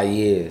 5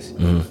 years.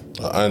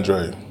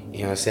 Andre. You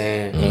know what I'm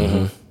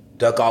saying?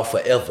 Duck off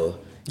forever.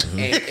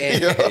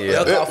 And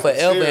duck off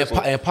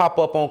forever and pop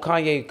up on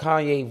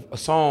Kanye a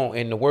song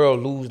and the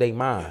world lose their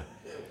mind.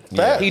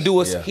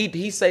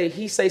 He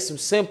say some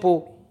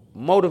simple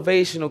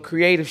motivational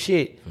creative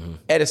shit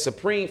at a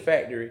Supreme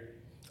factory.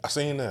 I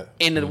seen that.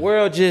 And the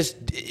world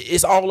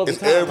it's all over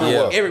town.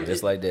 Everywhere.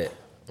 Just like that.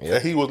 Yeah,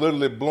 he was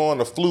literally blowing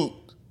the flute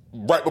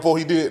right before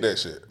he did that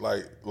shit.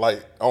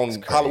 Like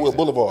on Hollywood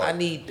Boulevard. I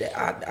need that.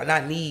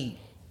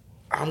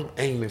 I'm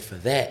aiming for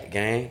that,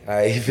 gang.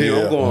 Like,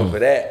 I'm going for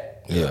that.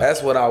 Yeah.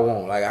 That's what I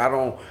want. Like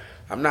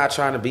I'm not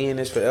trying to be in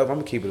this forever. I'm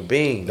gonna keep it a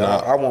bean.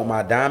 I want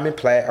my diamond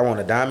plaque. I want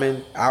a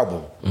diamond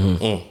album.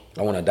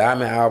 I want a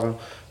diamond album,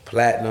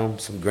 platinum,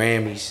 some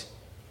Grammys.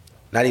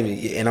 Not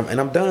even, and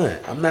I'm done.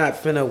 I'm not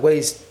finna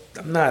waste.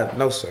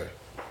 No sir.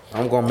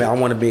 I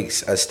want to be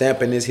a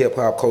stamp in this hip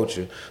hop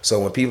culture.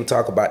 So when people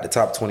talk about the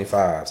top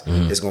 25s,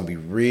 it's gonna be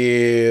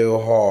real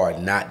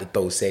hard not to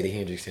throw Seddy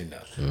Hendrinx in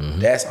there.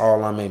 That's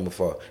all I'm aiming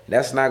for.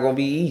 That's not gonna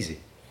be easy.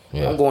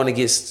 Yeah. I'm going to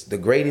get the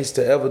greatest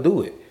to ever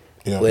do it.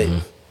 Yeah. But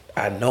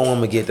I know I'm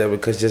gonna get there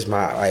because just bro,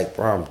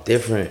 I'm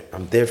different.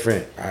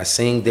 I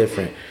sing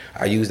different.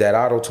 I use that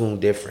auto-tune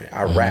different.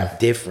 I rap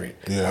different.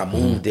 Yeah. I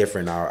move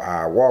different.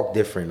 I walk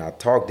different. I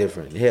talk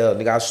different. Hell,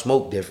 nigga, I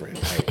smoke different.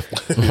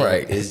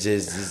 Right. It's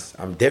just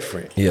I'm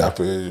different. Yeah.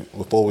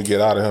 Before we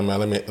get out of here, man,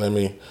 let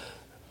me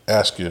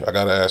ask you. I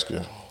gotta ask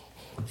you.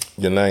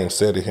 Your name,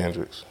 Seddy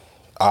Hendrinx.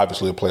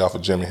 Obviously a play off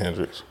of Jimi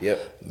Hendrix.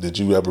 Yep. Did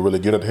you ever really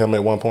get at him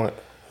at one point?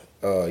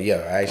 Yeah,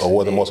 I actually. Or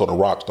was it more sort of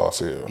rock star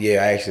feel?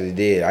 Yeah, I actually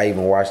did. I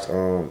even watched.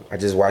 I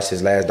just watched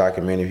his last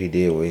documentary he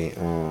did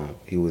when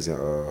he was in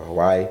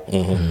Hawaii.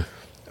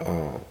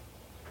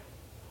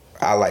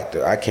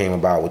 I came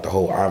about with the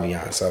whole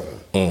ambiance of him.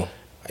 You know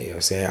what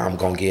I'm saying? I'm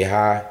gonna get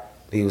high.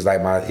 He was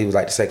like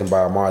the second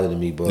Bob Marley to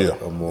me,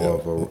 but more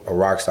of a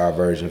rock star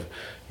version.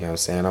 You know what I'm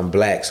saying? I'm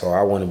black, so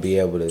I want to be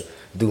able to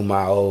do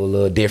my old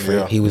little different.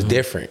 Yeah. He was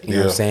different. You know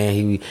what I'm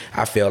saying?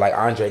 I feel like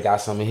Andre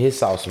got some of his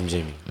sauce from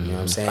Jimmy. You know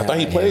what I'm saying? I thought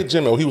he played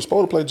Jimmy. Or he was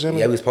supposed to play Jimmy.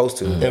 Yeah, he was supposed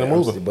to. In the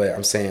movie. But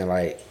I'm saying,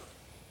 like,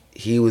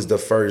 he was the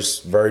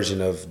first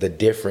version of the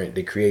different,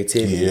 the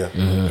creativity. Yeah.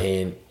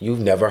 And you've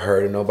never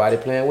heard of nobody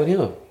playing with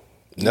him.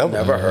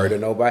 Never heard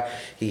of nobody.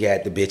 He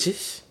had the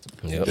bitches.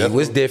 Yep. He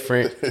was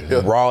different,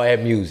 raw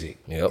at music.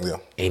 Yep.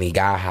 And he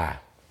got high.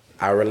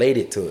 I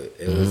related to it.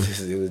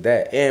 It was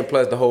that. And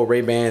plus the whole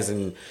Ray-Bans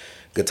and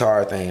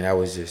guitar thing, that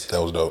was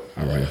dope.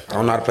 All right. I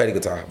don't know how to play the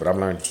guitar, but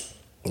I'm learning.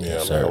 Yeah,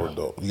 man, that was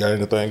dope. You got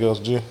anything else,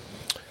 G?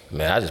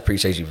 Man, I just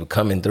appreciate you for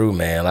coming through,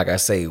 man. Like I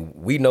say,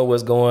 we know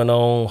what's going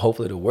on.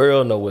 Hopefully the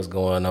world know what's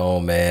going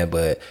on, man.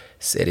 But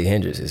Seddy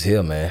Hendrinx is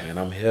here, man. Man,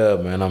 I'm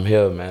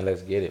here, man.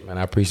 Let's get it, man.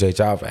 I appreciate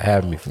y'all for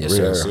having me. For yes,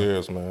 real. sir.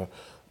 Serious, man.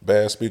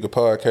 Bad Speaker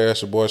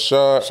Podcast, your boy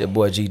Shot. It's your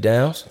boy G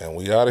Downs. And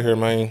we out of here,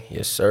 man.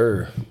 Yes,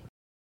 sir.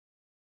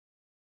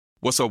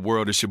 What's up,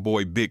 world? It's your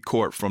boy Big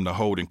Court from the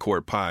Holding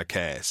Court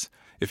Podcast.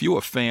 If you're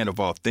a fan of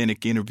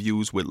authentic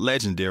interviews with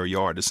legendary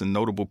artists and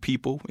notable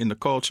people in the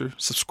culture,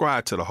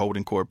 subscribe to the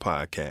Holding Court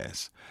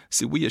Podcast.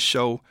 See, we a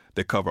show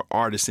that cover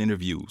artist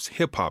interviews,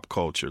 hip-hop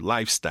culture,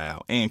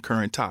 lifestyle, and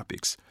current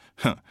topics.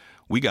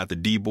 We got the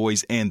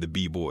D-Boys and the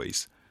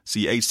B-Boys.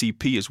 See,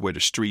 HCP is where the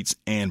streets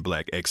and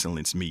black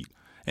excellence meet,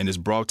 and is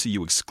brought to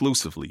you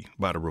exclusively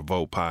by the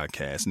Revolt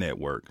Podcast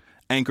Network,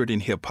 anchored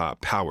in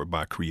hip-hop, powered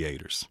by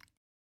creators.